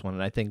close one,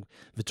 and I think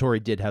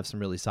Vettori did have some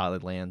really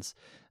solid lands,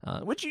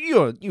 which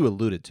you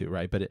alluded to,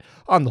 right? But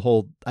on the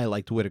whole, I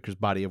liked Whittaker's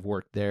body of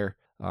work there.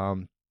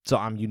 So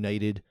I'm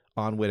united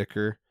on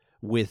Whittaker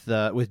with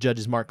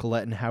judges Mark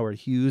Collette and Howard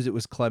Hughes. It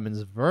was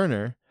Clemens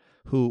Werner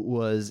who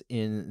was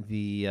in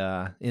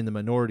the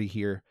minority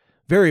here.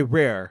 Very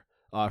rare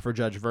for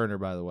Judge Werner,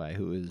 by the way,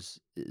 who is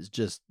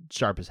just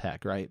sharp as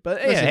heck, right?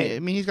 But listen, I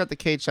mean, he's got the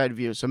cage side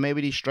view, so maybe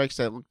these strikes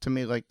that look to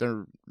me like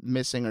they're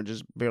missing or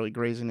just barely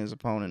grazing his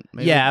opponent.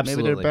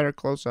 Absolutely. Maybe they're better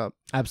close up.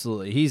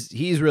 Absolutely,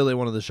 he's really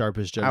one of the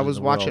sharpest judges. I was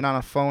in the watching world. on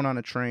a phone on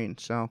a train,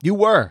 so you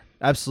were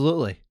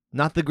absolutely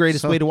not the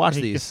greatest way to watch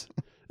these.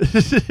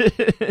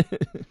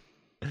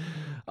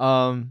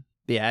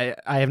 I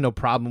have no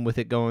problem with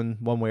it going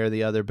one way or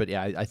the other, but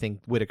I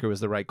think Whittaker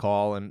was the right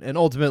call, and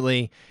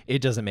ultimately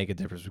it doesn't make a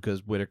difference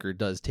because Whittaker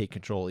does take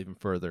control even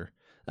further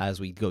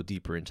as we go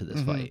deeper into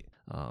this fight.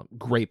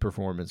 Great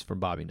performance from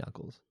Bobby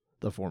Knuckles,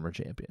 the former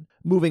champion.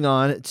 Moving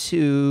on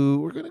to,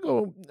 we're going to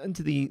go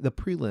into the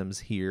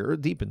prelims here, or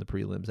deep in the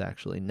prelims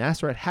actually.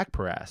 Nasrat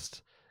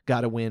Haqparast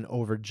got a win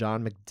over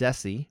John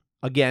McDessie.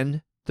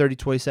 Again,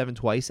 30-27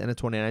 twice and a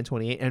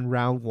 29-28, and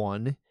round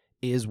 1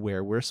 is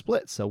where we're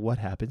split. So what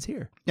happens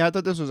here? Yeah, I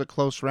thought this was a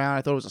close round.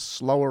 I thought it was a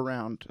slower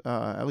round,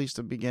 at least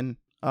to begin.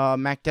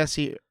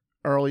 McDessie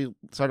early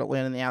started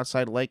landing the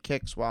outside leg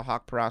kicks, while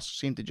Haqparast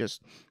seemed to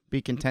just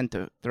be content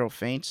to throw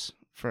feints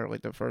for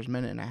like the first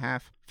minute and a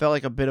half. Felt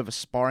like a bit of a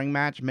sparring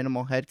match,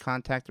 minimal head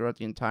contact throughout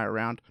the entire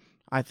round.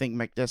 I think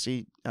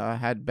McDessie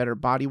had better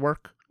body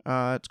work.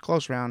 It's a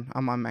close round.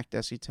 I'm on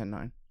McDessie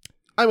 10-9.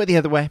 I went the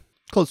other way.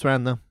 Close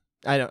round though.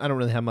 I don't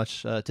really have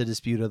much to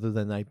dispute other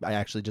than I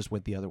actually just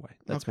went the other way.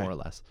 That's okay. More or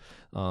less.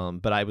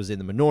 But I was in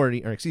the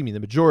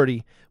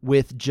majority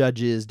with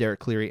judges Derek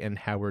Cleary and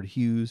Howard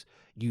Hughes.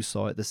 You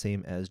saw it the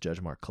same as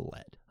Judge Mark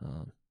Collette.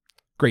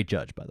 Great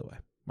judge, by the way,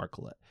 Mark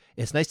Collette.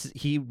 It's nice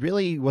he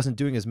really wasn't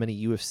doing as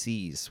many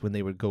UFCs when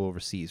they would go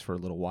overseas for a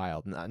little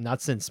while.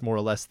 Not since more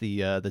or less the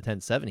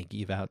 10-7 he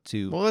gave out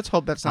to. Well, let's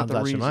hope that's not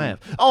the reason.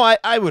 Oh,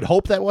 I would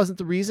hope that wasn't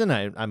the reason.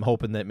 I'm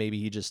hoping that maybe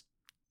he just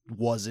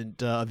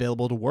wasn't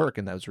available to work,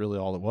 and that was really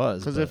all it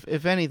was. Because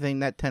if anything,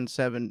 that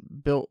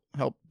 10-7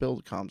 helped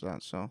build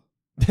Kamzat. So.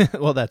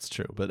 Well, that's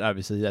true, but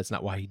obviously that's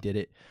not why he did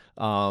it.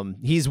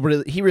 He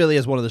really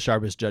is one of the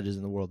sharpest judges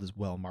in the world as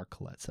well, Mark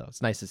Collette. So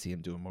it's nice to see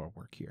him doing more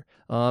work here.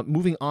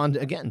 Moving on to,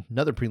 again,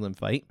 another prelim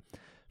fight.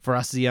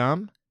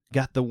 Farasiam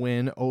got the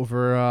win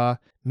over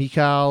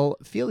Mikhail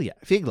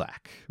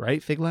Figlak,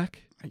 right? Figlak?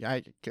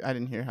 I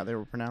didn't hear how they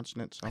were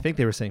pronouncing it. So. I think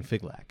they were saying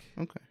Figlak.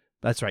 Okay.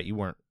 That's right. You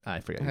weren't. I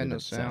forgot. I had you no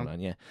had sound on.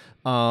 Yeah.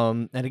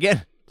 And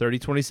again,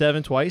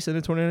 30-27 twice, and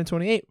then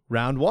 29-28.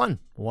 Round one.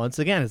 Once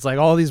again, it's like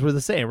all these were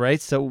the same,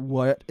 right? So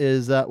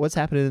what's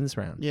happening in this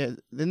round? Yeah,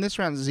 in this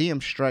round,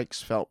 Ziem's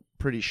strikes felt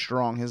pretty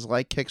strong. His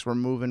leg kicks were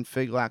moving.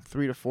 Figlak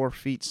 3 to 4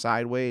 feet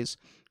sideways.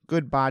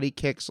 Good body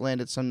kicks,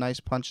 landed some nice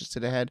punches to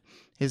the head.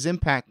 His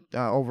impact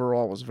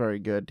overall was very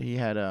good. He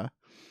had a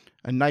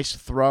nice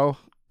throw.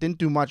 Didn't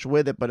do much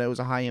with it, but it was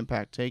a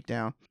high-impact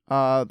takedown.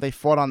 They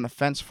fought on the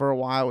fence for a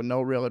while with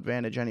no real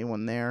advantage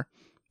anyone there.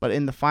 But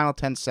in the final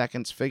 10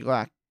 seconds,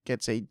 Figlak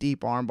gets a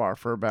deep armbar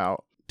for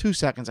about 2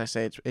 seconds. I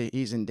say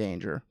he's in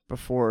danger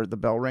before the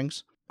bell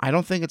rings. I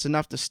don't think it's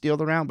enough to steal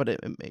the round, but he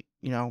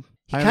kind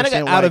of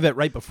got out of it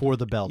right before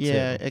the bell.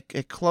 Yeah, too.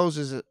 it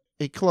closes.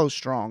 It closed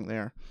strong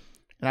there,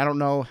 and I don't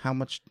know how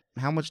much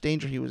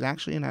danger he was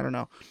actually in. I don't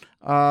know.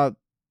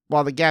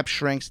 While the gap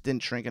shrinks, it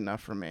didn't shrink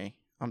enough for me.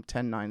 I'm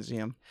 10-9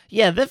 Ziem.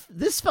 Yeah,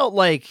 this felt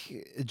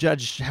like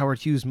Judge Howard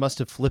Hughes must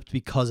have flipped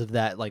because of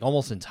that, like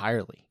almost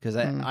entirely. Because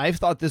I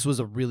thought this was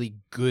a really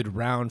good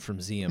round from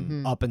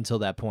Ziem up until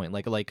that point,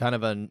 like kind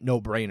of a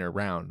no-brainer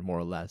round, more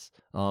or less.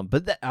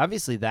 But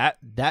obviously that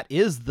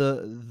is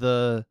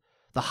the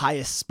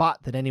highest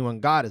spot that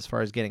anyone got as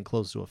far as getting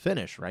close to a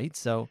finish, right?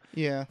 So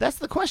yeah, that's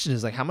the question: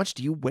 is like how much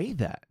do you weigh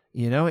that?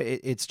 You know,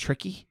 it's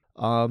tricky.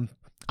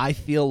 I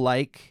feel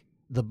like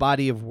the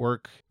body of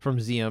work from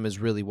Ziem is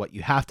really what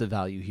you have to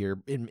value here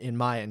in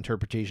my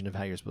interpretation of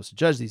how you're supposed to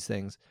judge these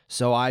things.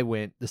 So I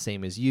went the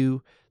same as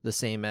you, the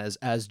same as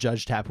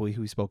Judge Tapui,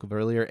 who we spoke of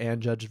earlier,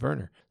 and Judge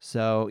Werner.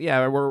 So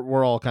yeah,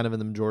 we're all kind of in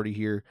the majority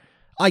here.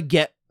 I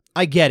get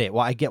it.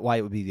 Well, I get why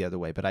it would be the other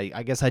way, but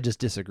I guess I just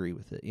disagree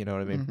with it. You know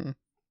what I mean? Mm-hmm.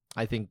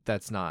 I think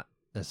that's not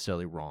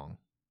necessarily wrong,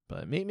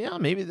 but maybe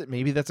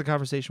that's a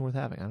conversation worth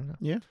having. I don't know.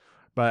 Yeah.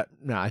 But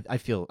no, I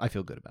feel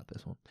good about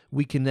this one.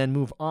 We can then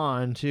move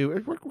on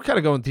to we're kind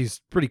of going these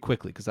pretty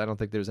quickly because I don't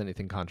think there's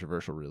anything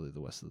controversial really the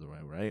rest of the way,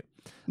 right?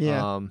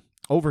 Yeah.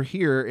 Over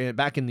here,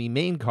 back in the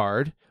main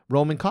card,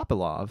 Roman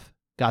Kopylov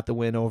got the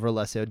win over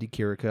Alessio Di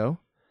Chirico,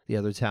 the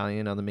other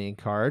Italian on the main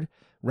card.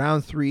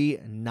 Round 3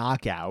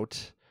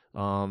 knockout,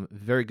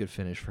 very good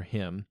finish for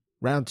him.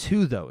 Round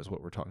 2 though is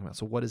what we're talking about.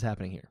 So what is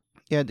happening here?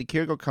 Yeah, Di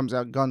Chirico comes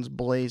out guns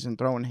blazing,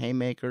 throwing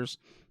haymakers.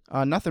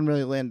 Nothing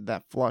really landed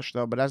that flush,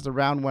 though, but as the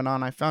round went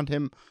on, I found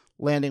him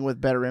landing with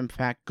better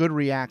impact, good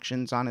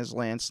reactions on his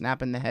land,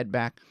 snapping the head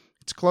back.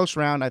 It's a close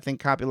round. I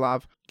think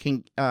Kopylov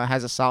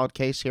has a solid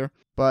case here,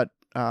 but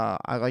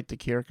I like Di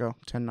Chirico,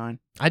 10-9.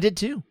 I did,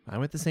 too. I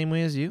went the same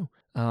way as you.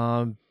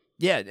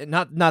 Yeah,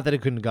 not that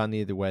it couldn't have gone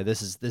either way.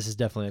 This is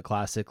definitely a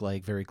classic,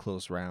 like, very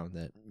close round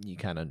that you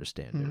kind of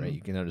understand it, right?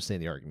 You can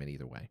understand the argument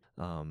either way.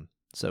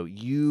 So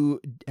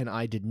you and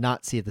I did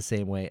not see it the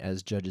same way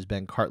as Judges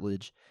Ben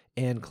Cartledge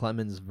and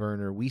Clemens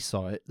Werner. We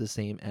saw it the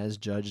same as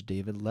Judge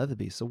David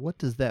Leatherby. So what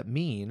does that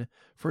mean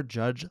for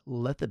Judge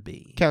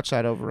Leatherby?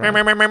 Couchside override.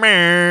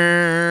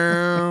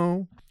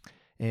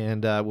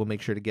 And we'll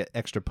make sure to get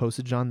extra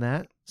postage on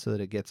that so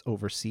that it gets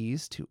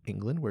overseas to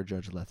England where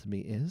Judge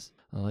Leatherby is.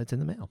 It's in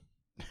the mail.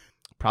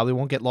 Probably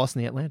won't get lost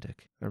in the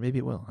Atlantic, or maybe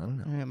it will. I don't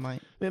know. It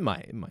might. It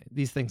might.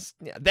 These things,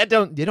 they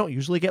don't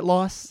usually get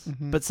lost,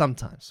 but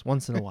sometimes,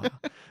 once in a while.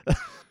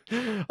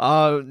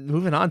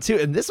 Moving on to,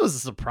 and this was a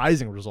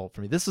surprising result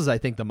for me. This was, I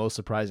think, the most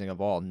surprising of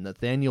all.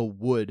 Nathaniel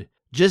Wood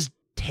just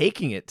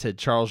taking it to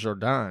Charles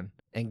Jourdain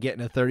and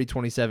getting a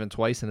 30-27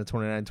 twice and a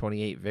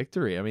 29-28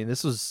 victory. I mean,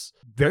 this was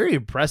very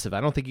impressive.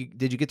 I don't think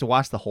did you get to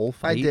watch the whole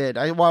fight? I did.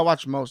 I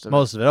watched most of it.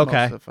 Most of it, okay.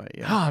 Most of the fight,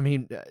 yeah. I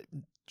mean,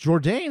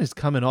 Jourdain is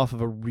coming off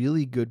of a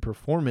really good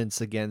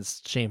performance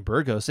against Shane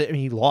Burgos. I mean,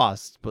 he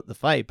lost the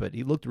fight, but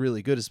he looked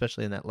really good,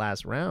 especially in that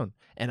last round.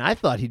 And I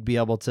thought he'd be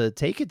able to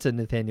take it to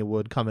Nathaniel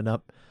Wood coming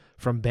up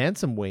from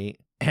bantamweight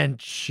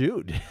and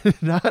shoot.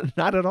 not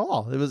at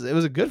all. It was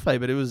a good fight,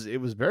 but it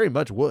was very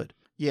much Wood.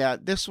 Yeah,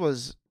 this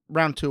was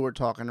round 2 we're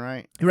talking,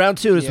 right? Round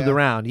 2 is the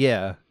round,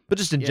 yeah. But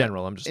just in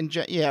general, I'm just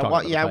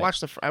I watched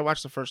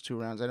the first 2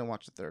 rounds. I didn't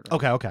watch the third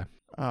round. Okay.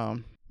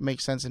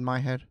 Makes sense in my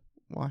head.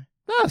 Why?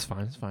 No, it's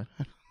fine.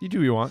 You do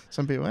what you want.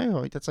 Some people,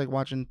 that's like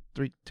watching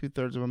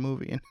 2/3 of a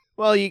movie.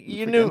 Well,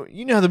 you knew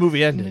how the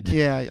movie ended.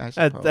 Yeah, I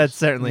suppose. That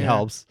certainly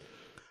helps.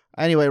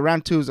 Anyway,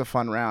 round 2 is a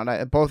fun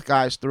round. Both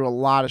guys threw a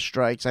lot of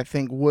strikes. I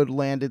think Wood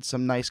landed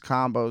some nice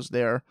combos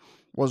there.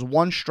 Was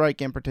one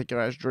strike in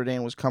particular as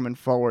Jourdain was coming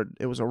forward.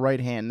 It was a right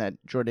hand that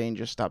Jourdain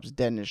just stops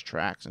dead in his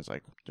tracks. And it's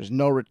like, there's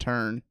no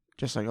return.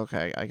 Just like,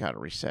 okay, I got to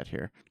reset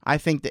here. I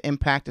think the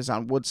impact is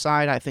on Wood's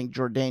side. I think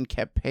Jourdain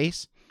kept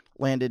pace.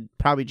 Landed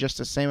probably just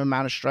the same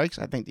amount of strikes.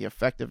 I think the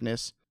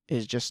effectiveness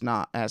is just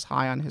not as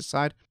high on his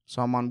side.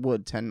 So I'm on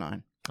Wood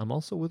 10-9. I'm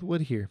also with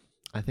Wood here.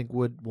 I think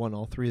Wood won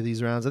all 3 of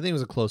these rounds. I think it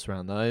was a close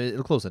round, though. It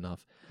was close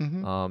enough.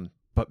 Mm-hmm.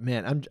 But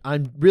man,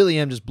 I'm really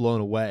am just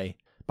blown away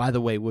by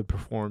the way Wood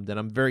performed, and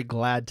I'm very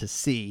glad to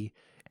see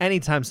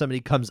anytime somebody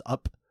comes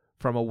up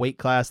from a weight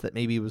class that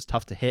maybe was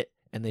tough to hit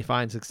and they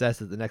find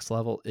success at the next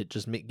level. It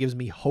just gives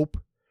me hope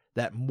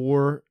that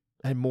more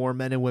and more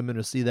men and women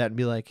will see that and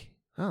be like,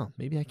 oh,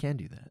 maybe I can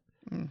do that.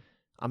 Mm.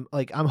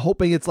 I'm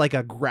hoping it's like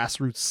a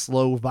grassroots,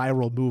 slow,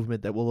 viral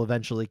movement that will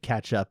eventually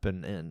catch up,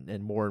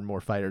 and more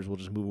fighters will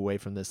just move away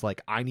from this.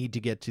 Like, I need to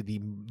get to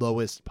the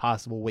lowest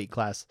possible weight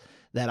class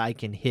that I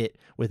can hit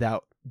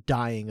without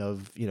dying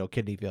of,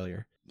 kidney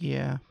failure.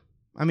 Yeah.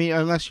 I mean,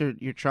 unless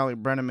you're Charlie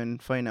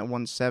Brenneman fighting at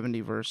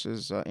 170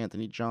 versus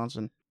Anthony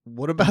Johnson.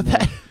 What about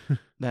that?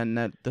 Then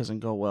that doesn't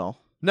go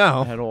well.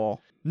 No. At all.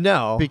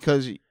 No.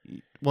 Because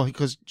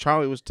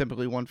Charlie was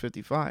typically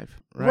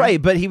 155, right?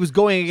 Right, but he was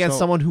going against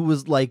someone who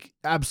was like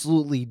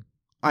absolutely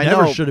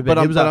should have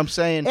been. But I'm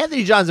saying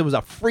Anthony Johnson was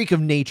a freak of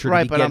nature to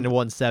Right, be but getting to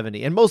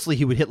 170, and mostly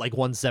he would hit like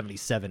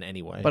 177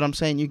 anyway. But I'm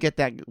saying you get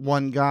that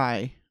one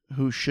guy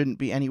who shouldn't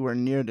be anywhere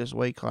near this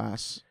weight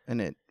class, and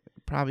it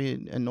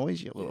probably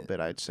annoys you a little bit,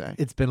 I'd say.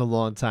 It's been a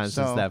long time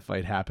since So- that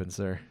fight happened,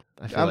 sir.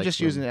 I'm just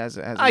using it as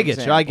an I get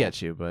example. I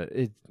get you, but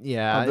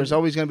There's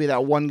always going to be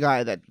that one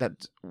guy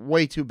that's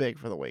way too big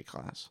for the weight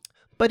class.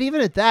 But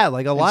even at that,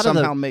 like a lot of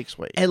somehow makes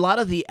weight. a lot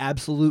of the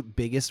absolute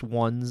biggest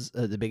ones,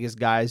 the biggest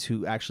guys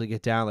who actually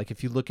get down, like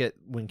if you look at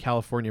when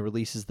California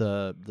releases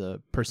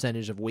the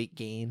percentage of weight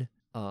gain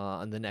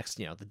on the next,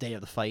 the day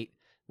of the fight,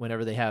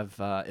 whenever they have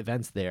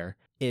events there,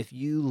 if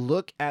you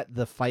look at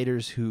the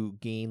fighters who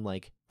gain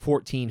like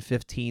 14,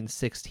 15,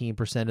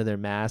 16% of their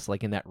mass,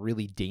 like in that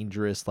really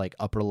dangerous, like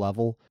upper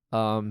level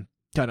kind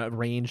of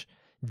range,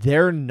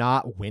 they're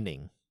not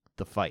winning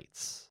the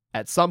fights.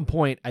 At some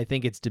point, I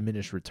think it's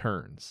diminished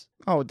returns.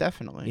 Oh,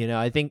 definitely.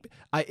 I think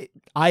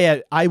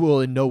I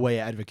will in no way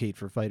advocate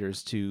for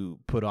fighters to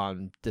put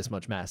on this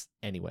much mass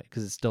anyway,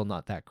 because it's still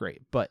not that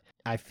great. But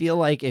I feel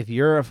like if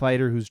you're a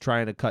fighter who's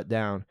trying to cut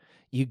down,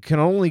 you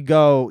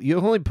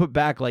only put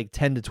back like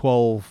 10 to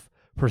 12%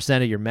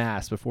 of your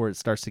mass before it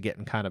starts to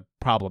get kind of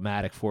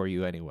problematic for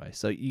you anyway.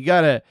 So you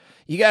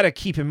gotta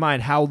keep in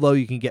mind how low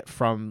you can get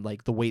from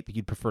like the weight that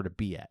you'd prefer to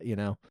be at,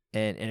 and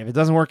if it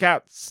doesn't work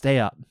out, stay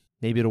up.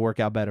 Maybe it'll work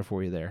out better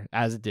for you there,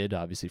 as it did,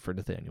 obviously, for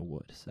Nathaniel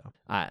Wood. So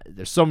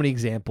there's so many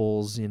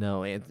examples,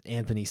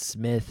 Anthony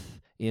Smith,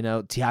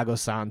 Thiago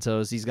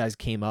Santos. These guys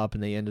came up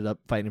and they ended up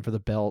fighting for the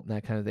belt and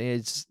that kind of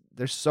thing.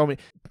 There's so many.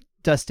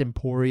 Dustin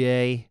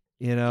Poirier,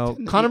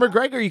 Conor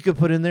McGregor you could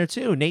put in there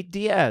too. Nate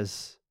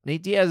Diaz.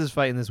 Nate Diaz is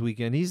fighting this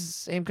weekend. He's the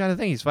same kind of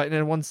thing. He's fighting at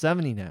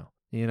 170 now,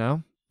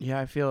 Yeah,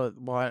 I feel it.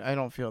 Well, I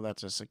don't feel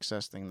that's a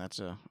success thing.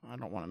 I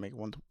don't want to make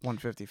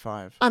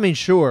 155. I mean,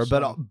 sure,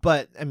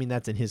 but I mean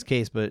that's in his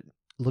case. But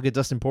look at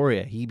Dustin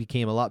Poirier; he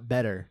became a lot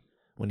better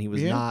when he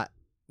was not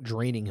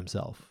draining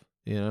himself.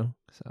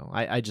 So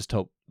I just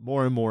hope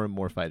more and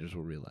more fighters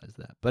will realize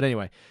that. But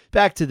anyway,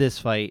 back to this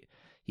fight.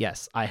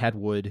 Yes, I had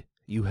Wood.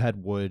 You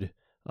had Wood.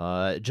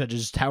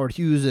 Judges Howard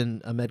Hughes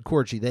and Ahmed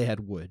Korchi, they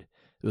had Wood.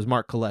 It was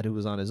Mark Collette who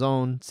was on his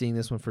own, seeing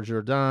this one for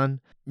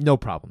Jordan. No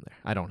problem there.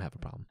 I don't have a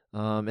problem.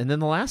 And then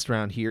the last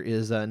round here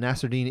is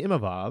Nasruddin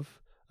Imavov,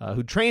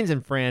 who trains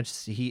in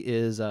France. He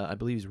is, I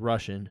believe he's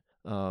Russian,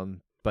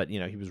 but,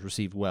 he was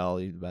received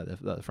well by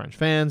the French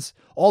fans.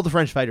 All the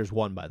French fighters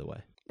won, by the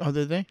way. Oh,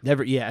 did they?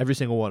 Every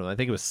single one of them. I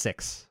think it was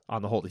 6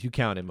 on the whole, if you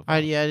count Imavov.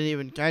 I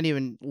didn't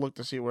even look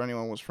to see where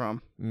anyone was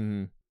from.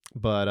 Mm-hmm.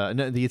 But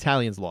no, the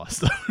Italians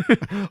lost.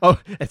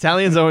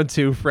 Italians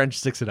 0-2, French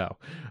 6-0.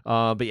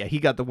 But yeah, he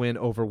got the win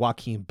over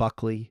Joaquin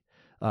Buckley,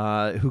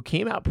 who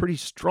came out pretty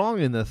strong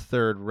in the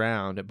third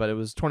round, but it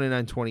was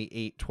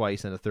 29-28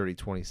 twice and a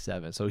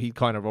 30-27. So he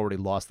kind of already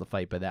lost the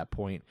fight by that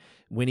point.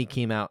 When he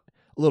came out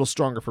a little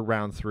stronger for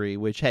round 3,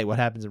 which, hey, what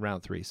happens in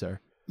round 3, sir?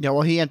 Yeah,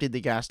 well, he emptied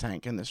the gas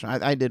tank in this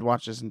round. I did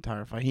watch this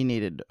entire fight. He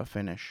needed a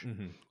finish.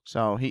 Mm-hmm.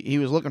 So he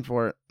was looking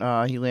for it.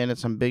 He landed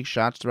some big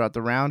shots throughout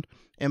the round.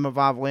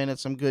 Imavov landed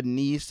some good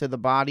knees to the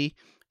body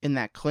in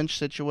that clinch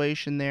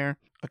situation there.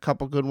 A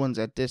couple good ones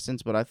at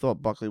distance, but I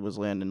thought Buckley was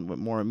landing with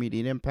more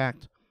immediate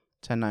impact.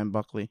 10-9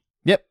 Buckley.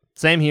 Yep,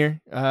 same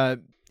here.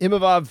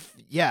 Imavov,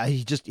 yeah,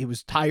 he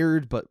was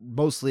tired, but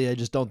mostly I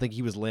just don't think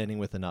he was landing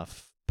with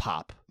enough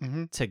pop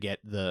to get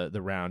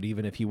the round,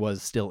 even if he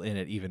was still in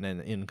it, even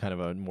in kind of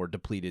a more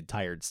depleted,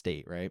 tired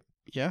state, right?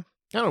 Yeah.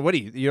 I don't know. What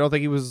you don't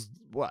think he was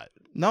what?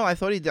 No, I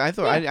thought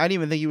I didn't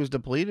even think he was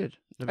depleted.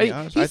 To be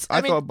honest,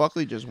 I thought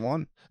Buckley just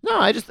won.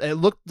 No, it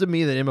looked to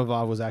me that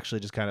Imavov was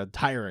actually just kind of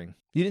tiring.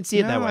 You didn't see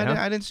it that way, huh?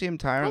 I didn't see him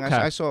tiring. Okay.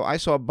 I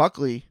saw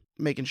Buckley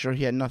making sure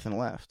he had nothing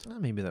left.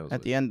 Maybe that was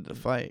at the end of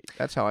the fight.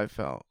 That's how I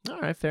felt.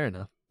 All right, fair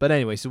enough. But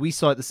anyway, so we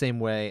saw it the same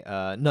way.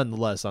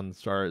 Nonetheless, on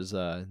as far as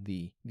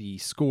the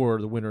score,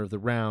 the winner of the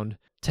round,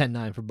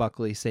 10-9 for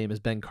Buckley, same as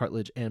Ben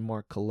Cartledge and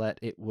Mark Collette.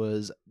 It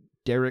was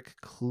Derek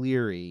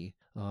Cleary,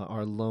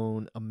 our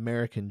lone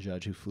American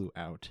judge who flew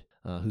out,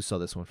 who saw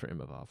this one for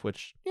Imavov,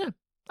 which, yeah,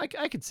 I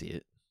could see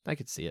it. I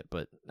could see it,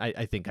 but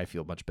I think I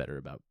feel much better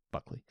about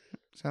Buckley.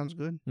 Sounds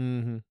good.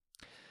 Mm-hmm.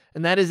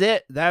 And that is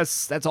it.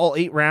 That's all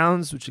 8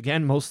 rounds, which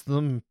again, most of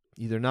them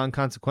either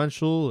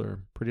non-consequential or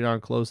pretty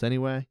darn close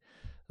anyway.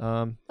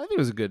 I think it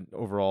was a good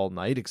overall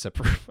night, except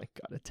for, oh my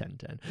God, a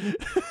 10-10.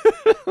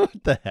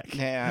 What the heck?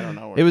 Yeah, I don't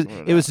know.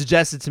 It was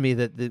suggested to me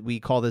that we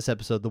call this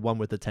episode the one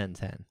with the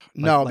 10-10.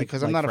 No,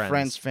 because I'm not a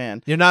Friends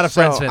fan. You're not a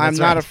Friends fan. I'm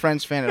not a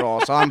Friends fan at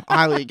all, so I'm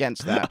highly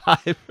against that. I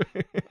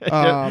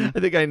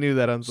think I knew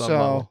that on some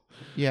level.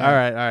 Yeah. All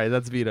right.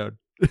 That's vetoed.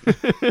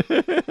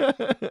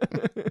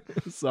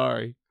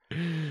 Sorry.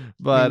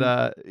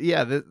 But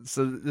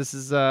this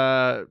is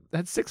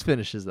had 6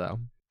 finishes though.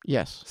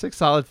 Yes. 6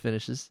 solid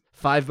finishes.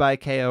 5 by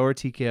KO or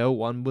TKO.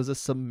 1 was a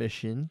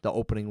submission, the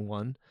opening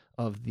one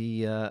of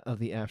the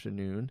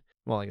afternoon.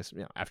 Well, I guess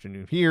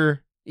afternoon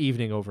here,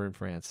 evening over in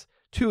France.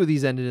 2 of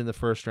these ended in the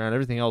first round.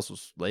 Everything else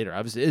was later.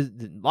 Obviously,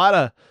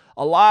 a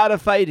lot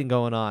of fighting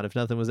going on if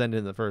nothing was ended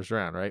in the first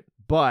round, right?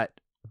 But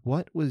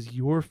what was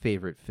your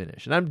favorite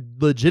finish? And I'm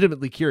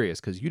legitimately curious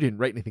because you didn't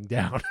write anything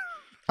down.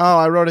 Oh,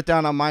 I wrote it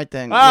down on my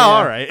thing. Oh, yeah.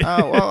 All right.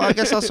 Oh, well, I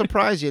guess I'll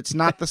surprise you. It's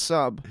not the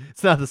sub.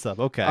 It's not the sub.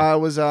 Okay. It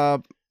was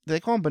do they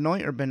call him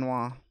Benoit or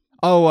Benoit?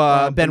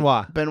 Oh,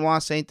 Benoit.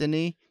 Benoit Saint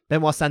Denis.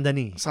 Benoit Saint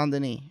Denis. Saint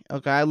Denis.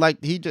 Okay, I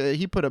liked he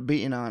put a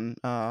beating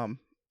on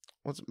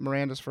what's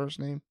Miranda's first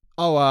name?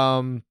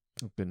 Oh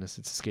goodness,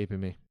 it's escaping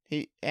me.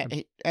 He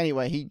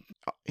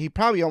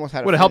probably almost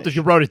had. Would have helped if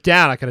you wrote it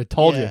down. I could have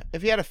told you.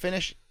 If he had a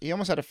finish, he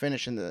almost had a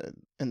finish in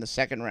the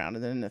second round,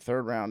 and then in the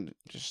third round,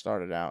 just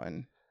started out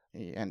and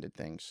he ended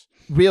things.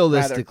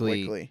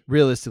 Realistically, quickly.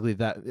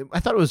 I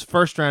thought it was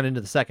first round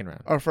into the second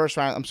round. Or first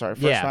round. I'm sorry,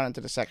 first round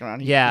into the second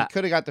round. He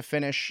could have got the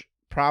finish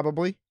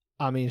probably.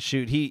 I mean,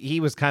 shoot, he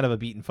was kind of a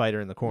beaten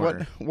fighter in the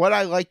corner. What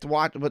I liked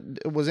what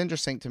was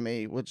interesting to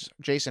me, which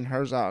Jason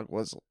Herzog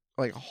was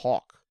like a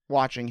hawk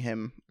watching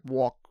him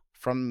walk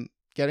from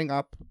getting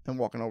up and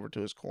walking over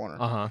to his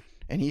corner.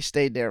 And he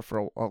stayed there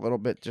for a little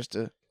bit just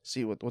to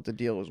see what the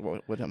deal was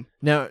with him.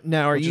 Now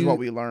which is what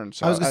we learned.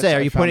 So I was gonna say,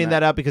 are you pointing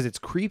that out because it's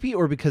creepy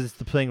or because it's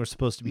the thing we're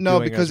supposed to be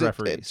doing because as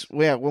referees?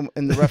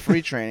 In the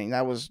referee training,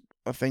 that was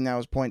a thing that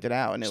was pointed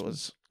out, and it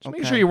was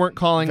make sure you weren't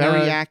calling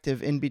very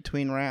active in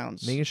between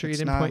rounds. Making sure you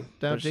didn't point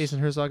out Jason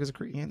Herzog as a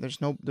creep. Yeah,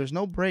 there's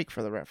no break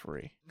for the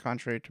referee,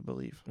 contrary to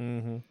belief.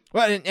 Mm-hmm.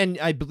 Well, and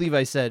I believe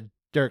I said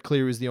Derek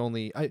Clear was the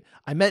only.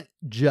 I meant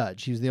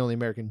judge. He was the only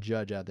American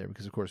judge out there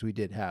because, of course, we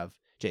did have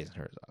Jason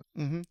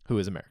Herzog, who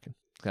is American.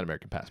 He's got an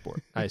American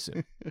passport, I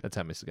assume. That's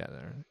how he's got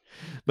there.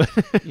 But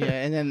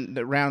yeah, and then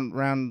the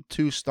round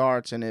 2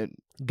 starts, and it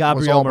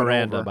Gabriel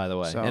Miranda, over, by the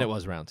way, so. and it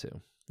was round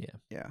 2.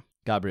 Yeah.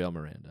 Gabriel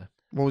Miranda.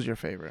 What was your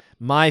favorite?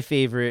 My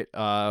favorite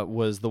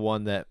was the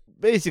one that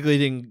basically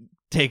didn't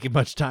take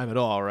much time at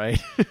all, right?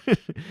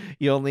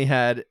 You only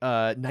had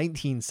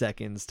 19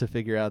 seconds to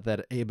figure out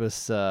that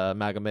Abus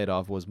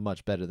Magomedov was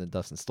much better than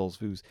Dustin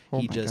Stoltzfus.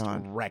 He just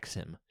wrecks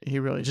him. He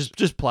really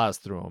just plows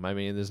through him. I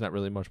mean, there's not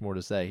really much more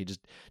to say. He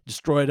just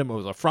destroyed him. It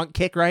was a front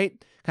kick, right?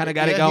 Kind of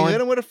got it going. He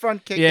hit him with a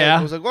front kick. Yeah.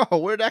 I was like, whoa,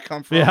 where'd that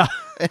come from? Yeah.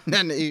 And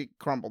then he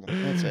crumbled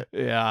him. That's it.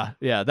 Yeah.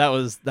 That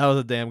was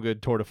a damn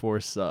good tour de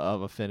force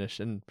of a finish.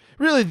 And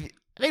really,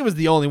 I think it was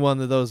the only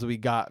one of those that we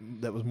got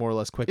that was more or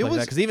less quick like that.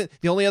 Because even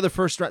the only other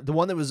first round, the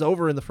one that was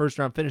over in the first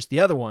round finished,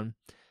 the other one,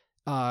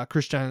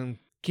 Christian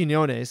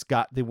Quinones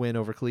got the win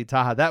over Khalid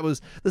Taha. That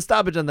was the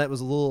stoppage on that was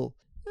a little,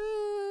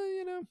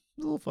 a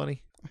little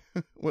funny.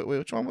 Wait,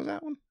 which one was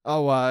that one?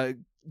 Oh,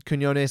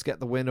 Quinones got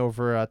the win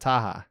over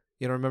Taha.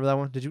 You don't remember that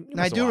one? Did you?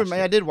 I do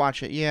remember. I did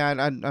watch it. Yeah,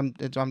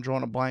 I'm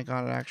drawing a blank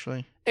on it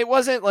actually. It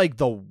wasn't like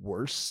the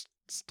worst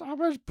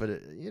stoppage, but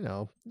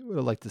would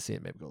have liked to see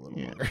it maybe go a little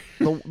longer.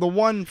 The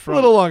one from a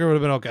little longer would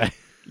have been okay.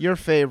 Your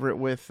favorite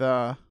with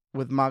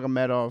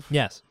Magomedov.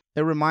 Yes.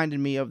 It reminded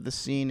me of the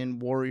scene in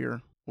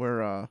Warrior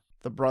where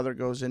the brother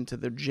goes into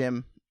the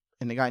gym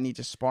and the guy needs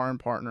a sparring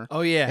partner.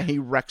 Oh yeah. And he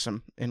wrecks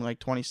him in like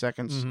 20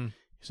 seconds. Mm-hmm.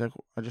 He's like,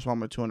 I just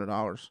want my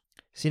 $200.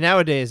 See,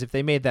 nowadays, if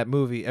they made that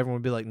movie,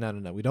 everyone would be like, no,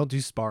 we don't do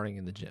sparring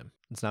in the gym.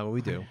 That's not what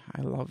we do.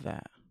 I love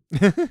that.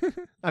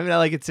 I mean, I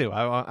like it too.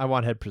 I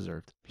want head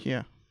preserved.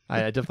 Yeah.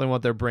 I definitely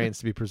want their brains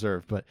to be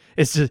preserved, but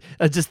it's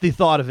just the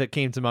thought of it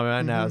came to my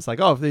mind now. It's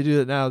like, oh, if they do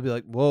that now, it'd be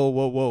like,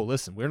 whoa,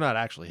 listen, we're not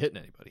actually hitting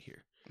anybody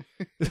here.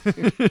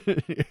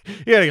 You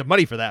gotta get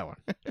money for that one.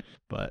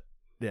 But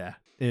yeah,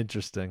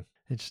 interesting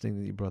that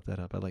you brought that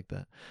up. I like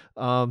that.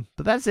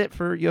 But that's it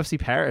for UFC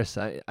Paris.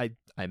 I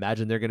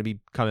imagine they're going to be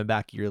coming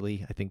back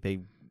yearly. I think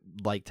they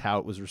liked how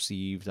it was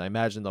received. I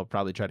imagine they'll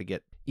probably try to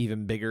get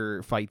even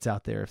bigger fights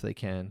out there if they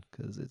can,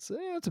 because it's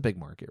a big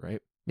market,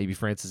 right? Maybe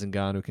Francis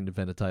Ngannou can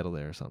defend a title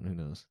there or something. Who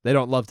knows? They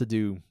don't love to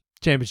do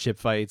championship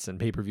fights and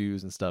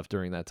pay-per-views and stuff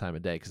during that time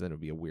of day, because then it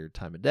would be a weird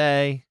time of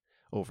day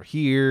over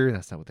here.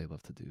 That's not what they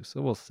love to do,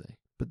 so we'll see.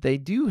 But they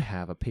do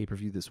have a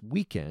pay-per-view this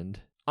weekend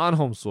on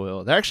home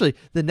soil. They're actually,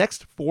 the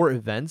next 4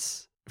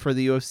 events for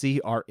the UFC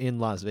are in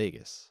Las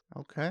Vegas.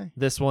 Okay.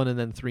 This one and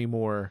then 3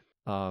 more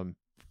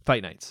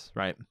fight nights,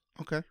 right?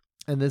 Okay.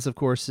 And this, of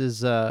course,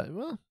 is,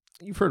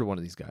 you've heard of one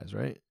of these guys,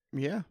 right?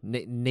 Yeah.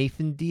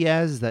 Nathan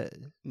Diaz.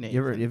 Nathan.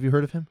 Have you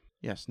heard of him?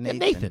 Yes,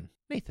 Nathan.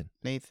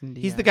 Nathan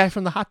Diaz. He's the guy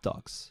from the hot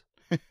dogs.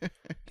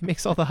 He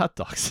makes all the hot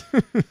dogs.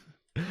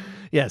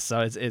 Yes,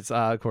 so it's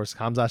of course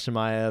Khamzat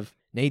Chimaev,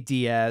 Nate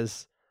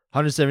Diaz,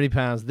 170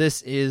 pounds.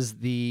 This is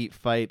the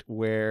fight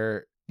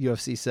where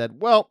UFC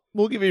said, well,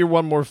 we'll give you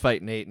one more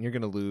fight, Nate, and you're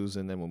going to lose,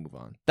 and then we'll move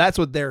on. That's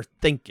what they're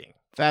thinking.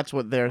 That's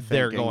what they're thinking.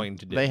 They're going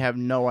to do. They have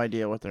no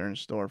idea what they're in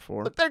store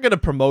for. But they're going to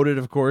promote it,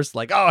 of course,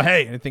 like, oh,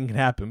 hey, anything can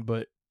happen,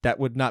 but that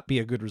would not be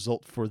a good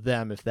result for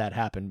them if that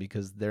happened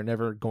because they're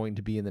never going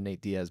to be in the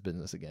Nate Diaz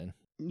business again.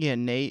 Yeah,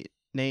 Nate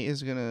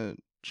is going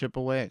to chip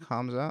away at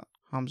Khamzat.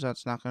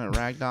 Khamzat's not going to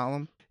ragdoll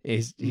him.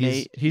 He's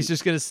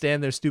just going to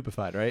stand there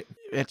stupefied, right?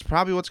 It's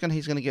probably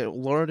he's going to get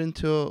lured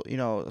into,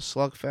 a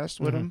slugfest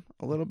with him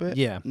a little bit.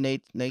 Yeah.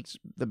 Nate's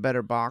the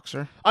better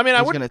boxer. I mean,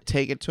 he's going to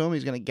take it to him.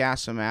 He's going to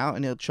gas him out,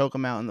 and he'll choke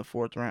him out in the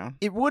 4th round.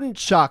 It wouldn't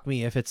shock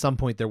me if at some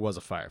point there was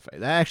a firefight.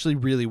 That actually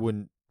really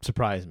wouldn't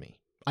surprise me.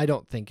 I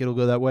don't think it'll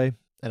go that way,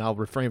 and I'll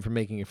refrain from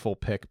making a full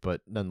pick,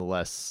 but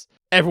nonetheless,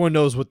 everyone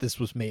knows what this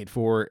was made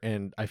for,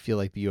 and I feel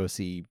like the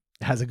UFC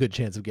has a good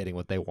chance of getting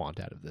what they want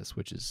out of this,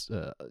 which is,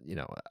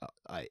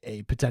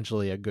 a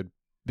potentially a good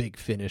big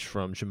finish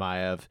from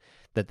Chimaev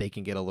that they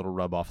can get a little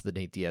rub off the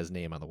Nate Diaz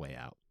name on the way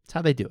out. It's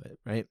how they do it,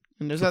 right?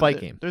 And there's it's a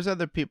fight game. There's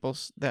other people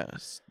that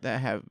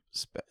have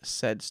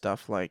said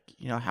stuff like,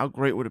 how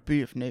great would it be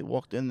if Nate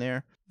walked in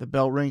there, the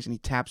bell rings, and he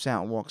taps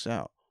out and walks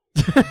out.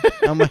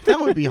 I'm like, that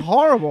would be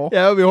horrible.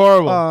 Yeah, that would be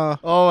horrible.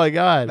 Oh my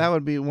god, that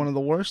would be one of the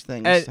worst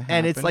things.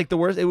 And it's like the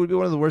worst. It would be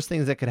one of the worst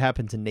things that could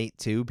happen to Nate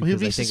too, because he'd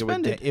be I think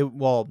suspended.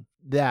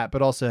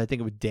 But also I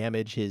think it would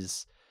damage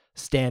his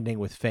standing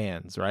with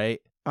fans,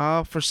 right?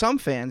 For some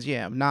fans,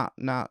 yeah, not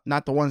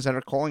the ones that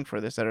are calling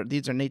for this.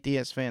 These are Nate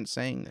Diaz fans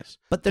saying this.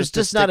 But there's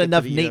just not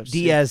enough Nate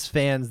Diaz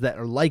fans that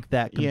are like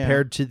that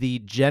compared to the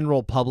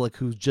general public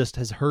who just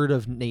has heard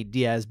of Nate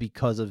Diaz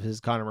because of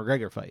his Conor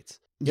McGregor fights.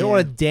 You don't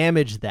want to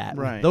damage that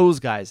with those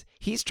guys.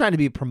 He's trying to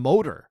be a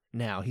promoter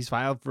now. He's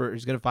going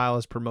to file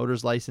his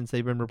promoter's license.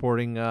 They've been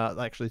reporting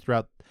actually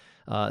throughout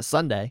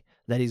Sunday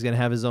that he's going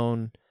to have his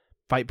own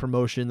fight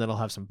promotion that'll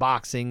have some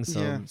boxing,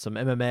 some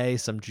MMA,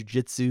 some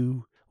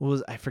jiu-jitsu.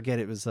 I forget,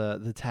 it was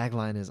the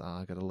tagline is,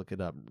 I got to look it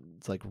up.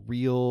 It's like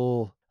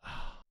real.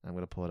 I'm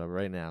going to pull it up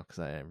right now because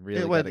I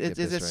really got to get this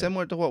right. Is it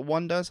similar to what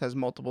One does? Has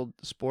multiple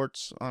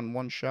sports on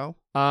one show?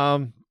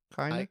 Kind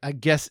of. I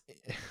guess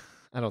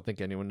I don't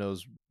think anyone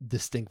knows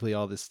distinctly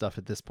all this stuff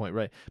at this point,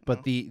 right?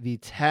 But the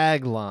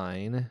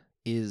tagline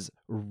is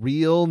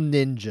real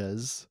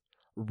ninjas,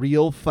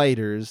 real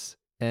fighters,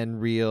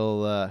 and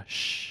real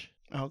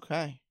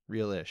Okay.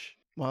 Real-ish.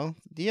 Well,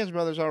 Diaz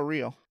brothers are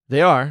real.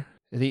 They are.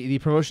 The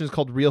promotion is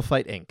called Real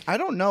Fight Inc. I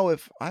don't know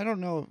if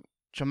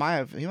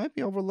Chimaev, he might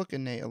be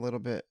overlooking Nate a little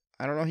bit.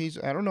 I don't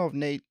know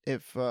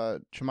if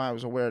Chimaev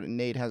was aware that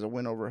Nate has a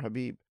win over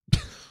Habib,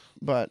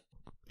 but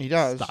he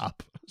does.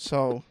 Stop.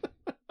 So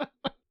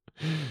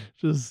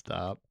just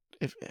stop.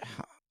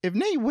 If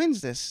Nate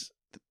wins this,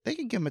 they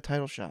could give him a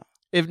title shot.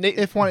 If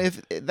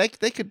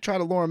they could try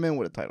to lure him in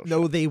with a title shot.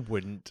 No, they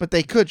wouldn't. But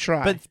they could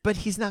try. But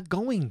he's not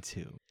going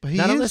to. But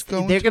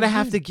they're going to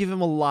have to give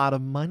him a lot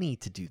of money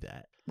to do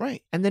that.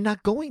 Right. And they're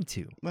not going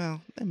to.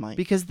 Well, they might.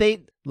 Because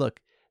they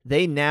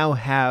now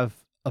have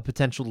a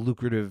potential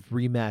lucrative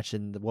rematch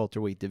in the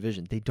welterweight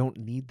division. They don't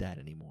need that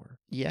anymore.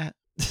 Yeah.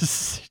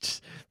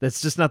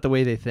 That's just not the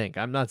way they think.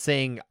 I'm not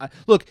saying...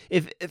 look,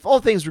 if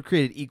all things were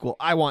created equal,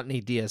 I want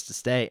Nate Diaz to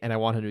stay, and I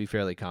want him to be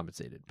fairly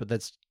compensated. But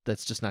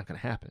that's just not going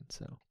to happen.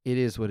 So it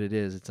is what it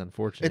is. It's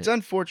unfortunate. It's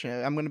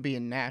unfortunate. I'm going to be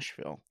in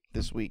Nashville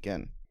this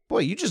weekend. Boy,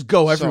 you just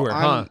go everywhere,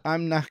 huh?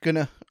 I'm not going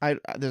to...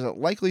 There's a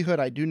likelihood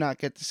I do not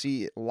get to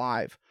see it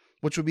live,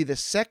 which would be the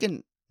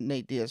second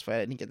Nate Diaz fight I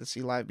didn't get to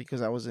see live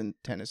because I was in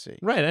Tennessee.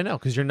 Right, I know,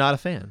 because you're not a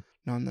fan.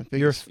 No, on the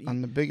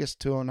biggest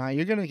 209.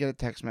 You're gonna get a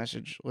text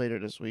message later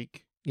this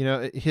week.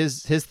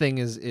 His thing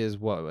is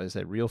what is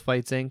it? Real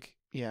Fights Inc.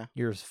 Yeah,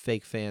 you're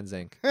Fake Fans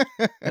Inc.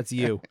 That's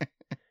you.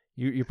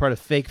 You're part of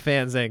Fake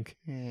Fans Inc.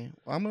 Yeah,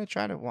 well, I'm gonna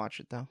try to watch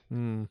it though.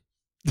 Am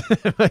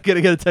I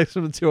gonna get a text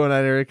from the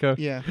 209 area code?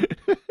 Yeah.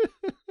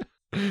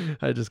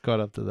 I just caught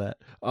up to that.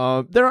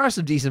 There are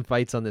some decent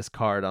fights on this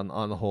card on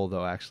the whole,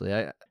 though.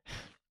 Actually,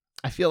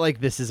 I feel like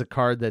this is a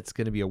card that's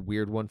going to be a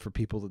weird one for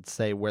people to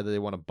say whether they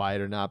want to buy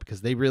it or not,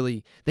 because they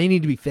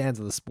need to be fans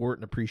of the sport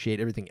and appreciate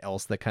everything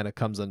else that kind of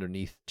comes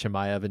underneath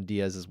Chimaev and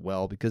Diaz as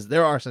well, because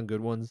there are some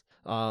good ones.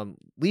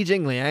 Li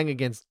Jingliang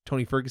against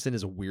Tony Ferguson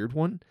is a weird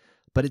one,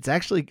 but it's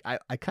actually,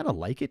 I kind of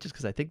like it just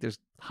because I think there's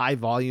high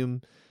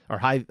volume or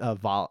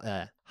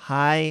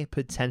high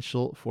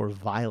potential for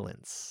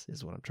violence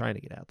is what I'm trying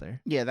to get out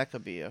there. Yeah, that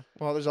could be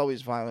there's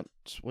always violence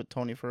with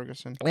Tony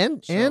Ferguson.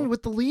 And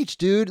with the Leech,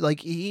 dude. Like,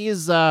 he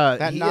is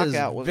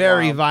knockout was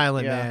very wild.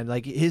 violent, man.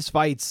 Like, his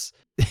fights,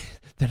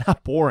 they're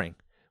not boring.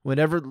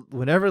 Whenever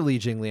Li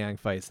Jingliang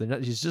fights,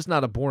 he's just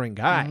not a boring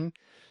guy. Mm-hmm.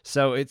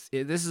 So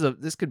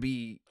this could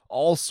be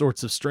all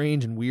sorts of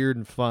strange and weird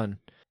and fun.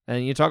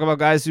 And you talk about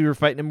guys who are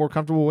fighting in more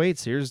comfortable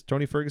weights. Here's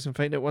Tony Ferguson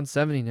fighting at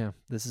 170 now.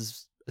 This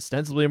is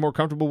ostensibly a more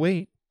comfortable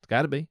weight. It's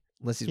got to be.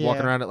 Unless he's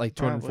walking around at like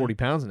 240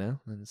 pounds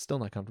now, and it's still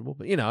not comfortable.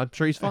 But, I'm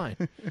sure he's fine.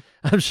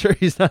 I'm sure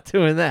he's not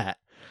doing that.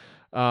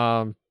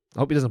 I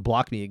hope he doesn't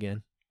block me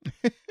again.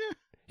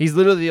 He's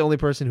literally the only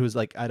person who's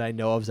like, I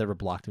know of, has ever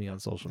blocked me on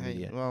social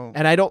media. Well,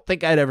 And I don't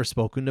think I'd ever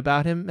spoken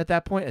about him at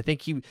that point. I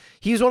think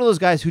he's one of those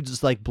guys who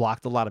just like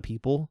blocked a lot of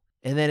people.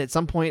 And then at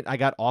some point I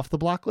got off the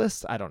block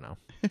list. I don't know.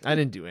 I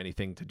didn't do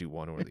anything to do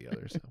one or the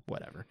other. So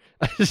whatever.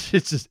 It's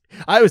just,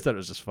 I always thought it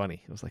was just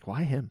funny. I was like,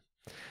 why him?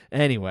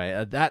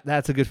 Anyway,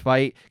 that's a good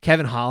fight.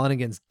 Kevin Holland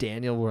against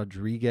Daniel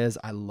Rodriguez.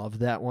 I love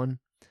that one.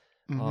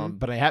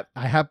 But I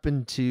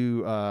happen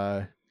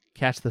to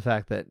catch the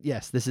fact that,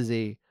 yes, this is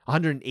a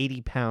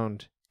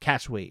 180-pound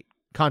catch weight,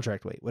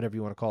 contract weight, whatever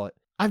you want to call it.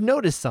 I've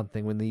noticed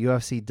something when the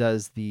UFC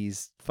does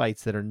these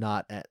fights that are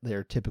not at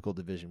their typical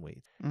division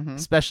weight,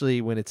 especially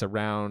when it's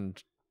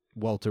around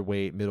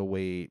welterweight,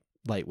 middleweight,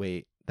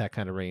 lightweight, that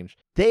kind of range.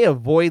 They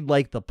avoid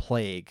like the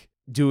plague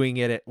doing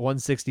it at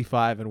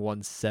 165 and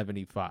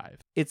 175.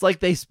 It's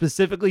like they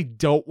specifically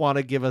don't want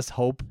to give us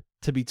hope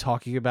to be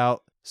talking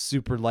about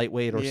super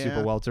lightweight or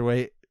super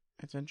welterweight.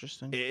 It's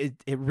interesting.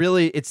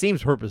 It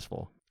seems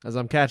purposeful as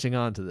I'm catching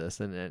on to this,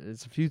 and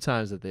it's a few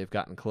times that they've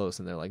gotten close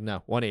and they're like,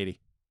 no, 180.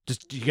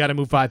 Just you got to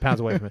move 5 pounds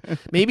away from it.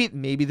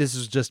 Maybe this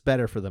is just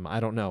better for them. I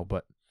don't know,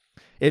 but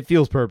it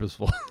feels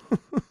purposeful.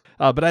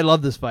 But I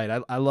love this fight.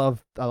 I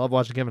love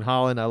watching Kevin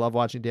Holland. I love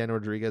watching Dan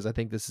Rodriguez. I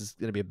think this is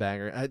going to be a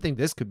banger. I think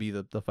this could be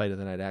the fight of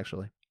the night,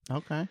 actually.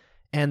 Okay.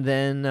 And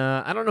then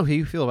I don't know how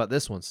you feel about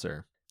this one,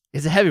 sir.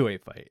 It's a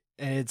heavyweight fight.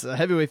 And it's a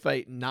heavyweight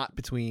fight not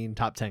between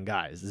top 10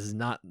 guys. This is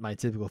not my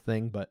typical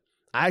thing, but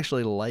I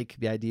actually like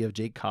the idea of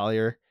Jake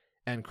Collier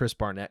and Chris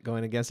Barnett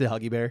going against a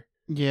Huggy Bear.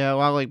 Yeah,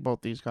 well, I like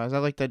both these guys. I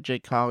like that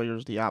Jake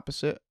Collier's the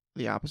opposite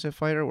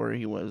fighter, where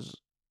he was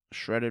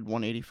shredded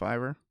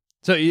 185er.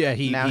 So yeah,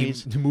 he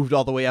moved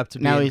all the way up to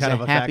being kind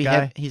of a fat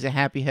guy. He's a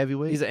happy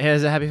heavyweight. He's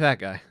a happy fat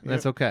guy.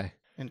 That's okay.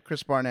 And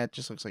Chris Barnett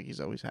just looks like he's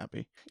always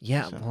happy.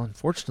 Yeah, so. Well,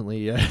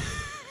 unfortunately,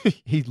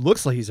 he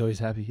looks like he's always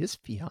happy. His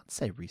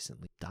fiance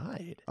recently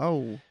died.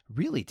 Oh,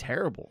 really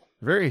terrible.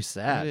 Very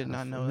sad. I did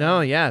not know that.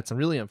 No, yeah, it's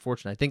really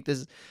unfortunate.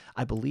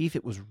 I believe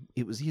it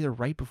was either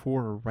right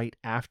before or right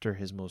after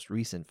his most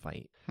recent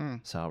fight.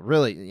 So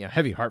really,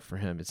 heavy heart for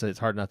him. It's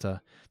hard not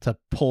to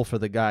pull for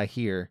the guy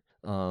here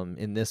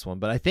in this one.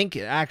 But I think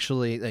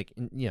actually,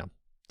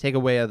 take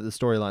away the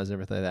storylines and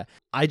everything like that.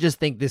 I just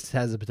think this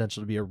has the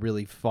potential to be a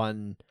really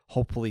fun,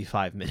 hopefully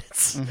 5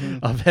 minutes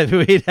of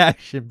heavyweight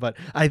action. But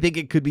I think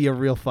it could be a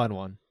real fun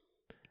one.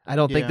 I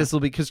don't think this will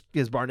be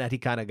because Barnett, he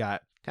kind of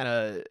got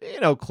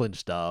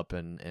clinched up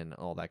and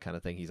all that kind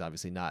of thing. He's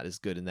obviously not as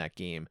good in that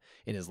game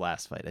in his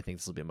last fight. I think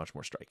this will be much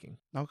more striking.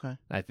 Okay.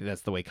 I think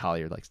that's the way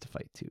Collier likes to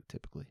fight too,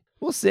 typically.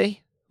 We'll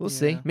see. We'll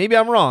see. Maybe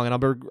I'm wrong,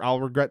 and I'll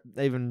regret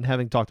even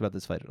having talked about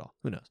this fight at all.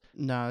 Who knows?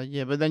 No,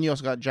 yeah, but then you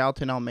also got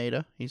Jailton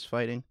Almeida. He's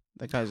fighting.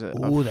 That guy's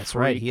that's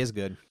right. He is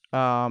good.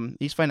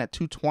 He's fighting at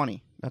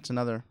 220. That's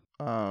another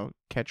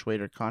catch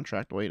weight or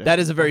contract weight. That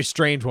is a very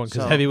strange one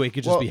because heavyweight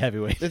could just be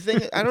heavyweight. The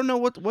thing, I don't know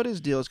what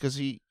his deal is because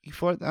he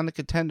fought on the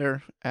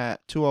Contender at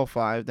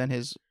 205. Then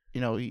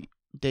he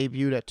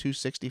debuted at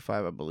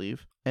 265, I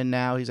believe, and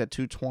now he's at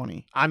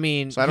 220. I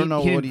mean, so I don't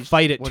know he what didn't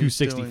fight at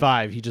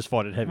 265. He just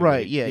fought at heavyweight.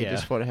 Right? Yeah, he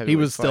just fought at heavyweight. He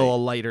was still a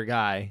lighter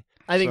guy.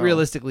 I think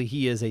realistically,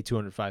 he is a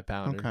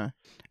 205-pounder. Okay,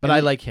 but I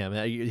like him.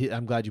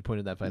 I'm glad you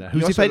pointed that fight out.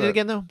 Who's he fighting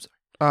again, though?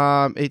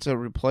 It's a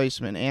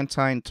replacement,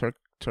 Anton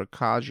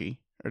Turkaji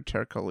or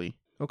Turkali.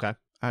 Okay.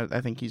 I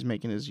think he's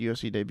making his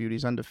UFC debut.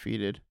 He's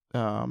undefeated.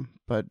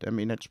 But I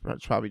mean, it's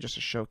probably just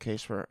a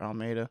showcase for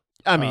Almeida.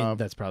 I mean,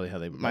 that's probably how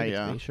they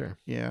might be. Sure.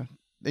 Yeah.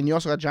 And you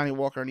also got Johnny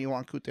Walker and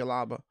Iwan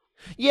Kutelaba.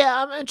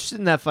 Yeah, I'm interested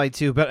in that fight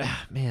too. But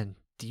man,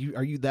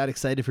 are you that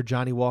excited for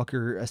Johnny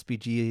Walker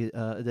SPG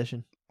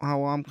edition? Oh,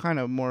 well, I'm kind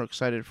of more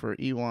excited for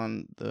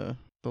Iwan the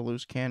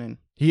loose cannon.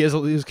 He is a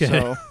loose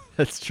cannon. So,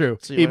 that's true.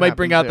 He might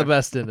bring out the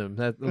best in him.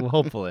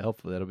 Hopefully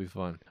that'll be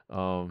fun.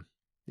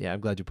 Yeah, I'm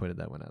glad you pointed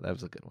that one out. That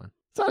was a good one.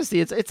 So honestly,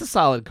 it's a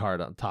solid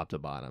card on top to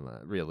bottom,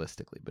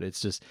 realistically. But it's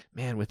just,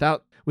 man,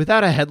 without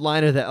a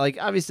headliner that, like,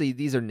 obviously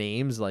these are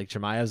names. Like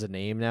Chimaev's a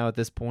name now at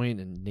this point,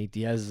 and Nate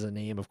Diaz is a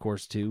name, of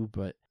course, too.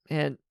 But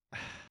man,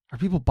 are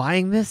people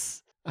buying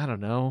this? I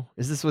don't know.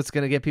 Is this what's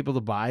going to get people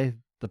to buy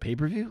the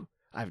pay-per-view?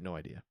 I have no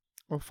idea.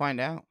 We'll find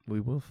out. We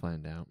will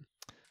find out.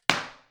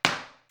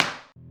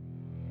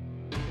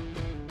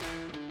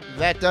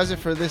 That does it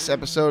for this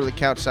episode of the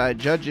Couchside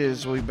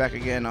Judges. We'll be back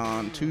again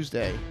on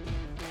Tuesday.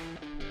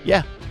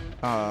 Yeah.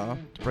 To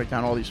break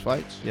down all these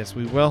fights. Yes,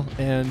 we will.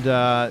 And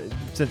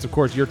since, of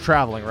course, you're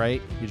traveling,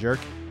 right, you jerk?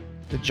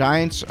 The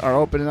Giants are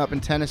opening up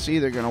in Tennessee.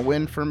 They're going to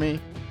win for me.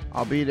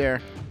 I'll be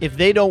there. If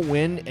they don't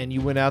win and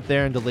you went out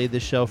there and delayed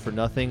this show for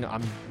nothing,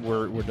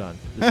 we're done.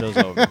 The show's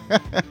over.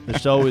 The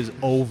show is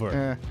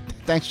over.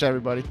 Thanks to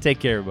everybody. Take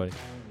care, everybody.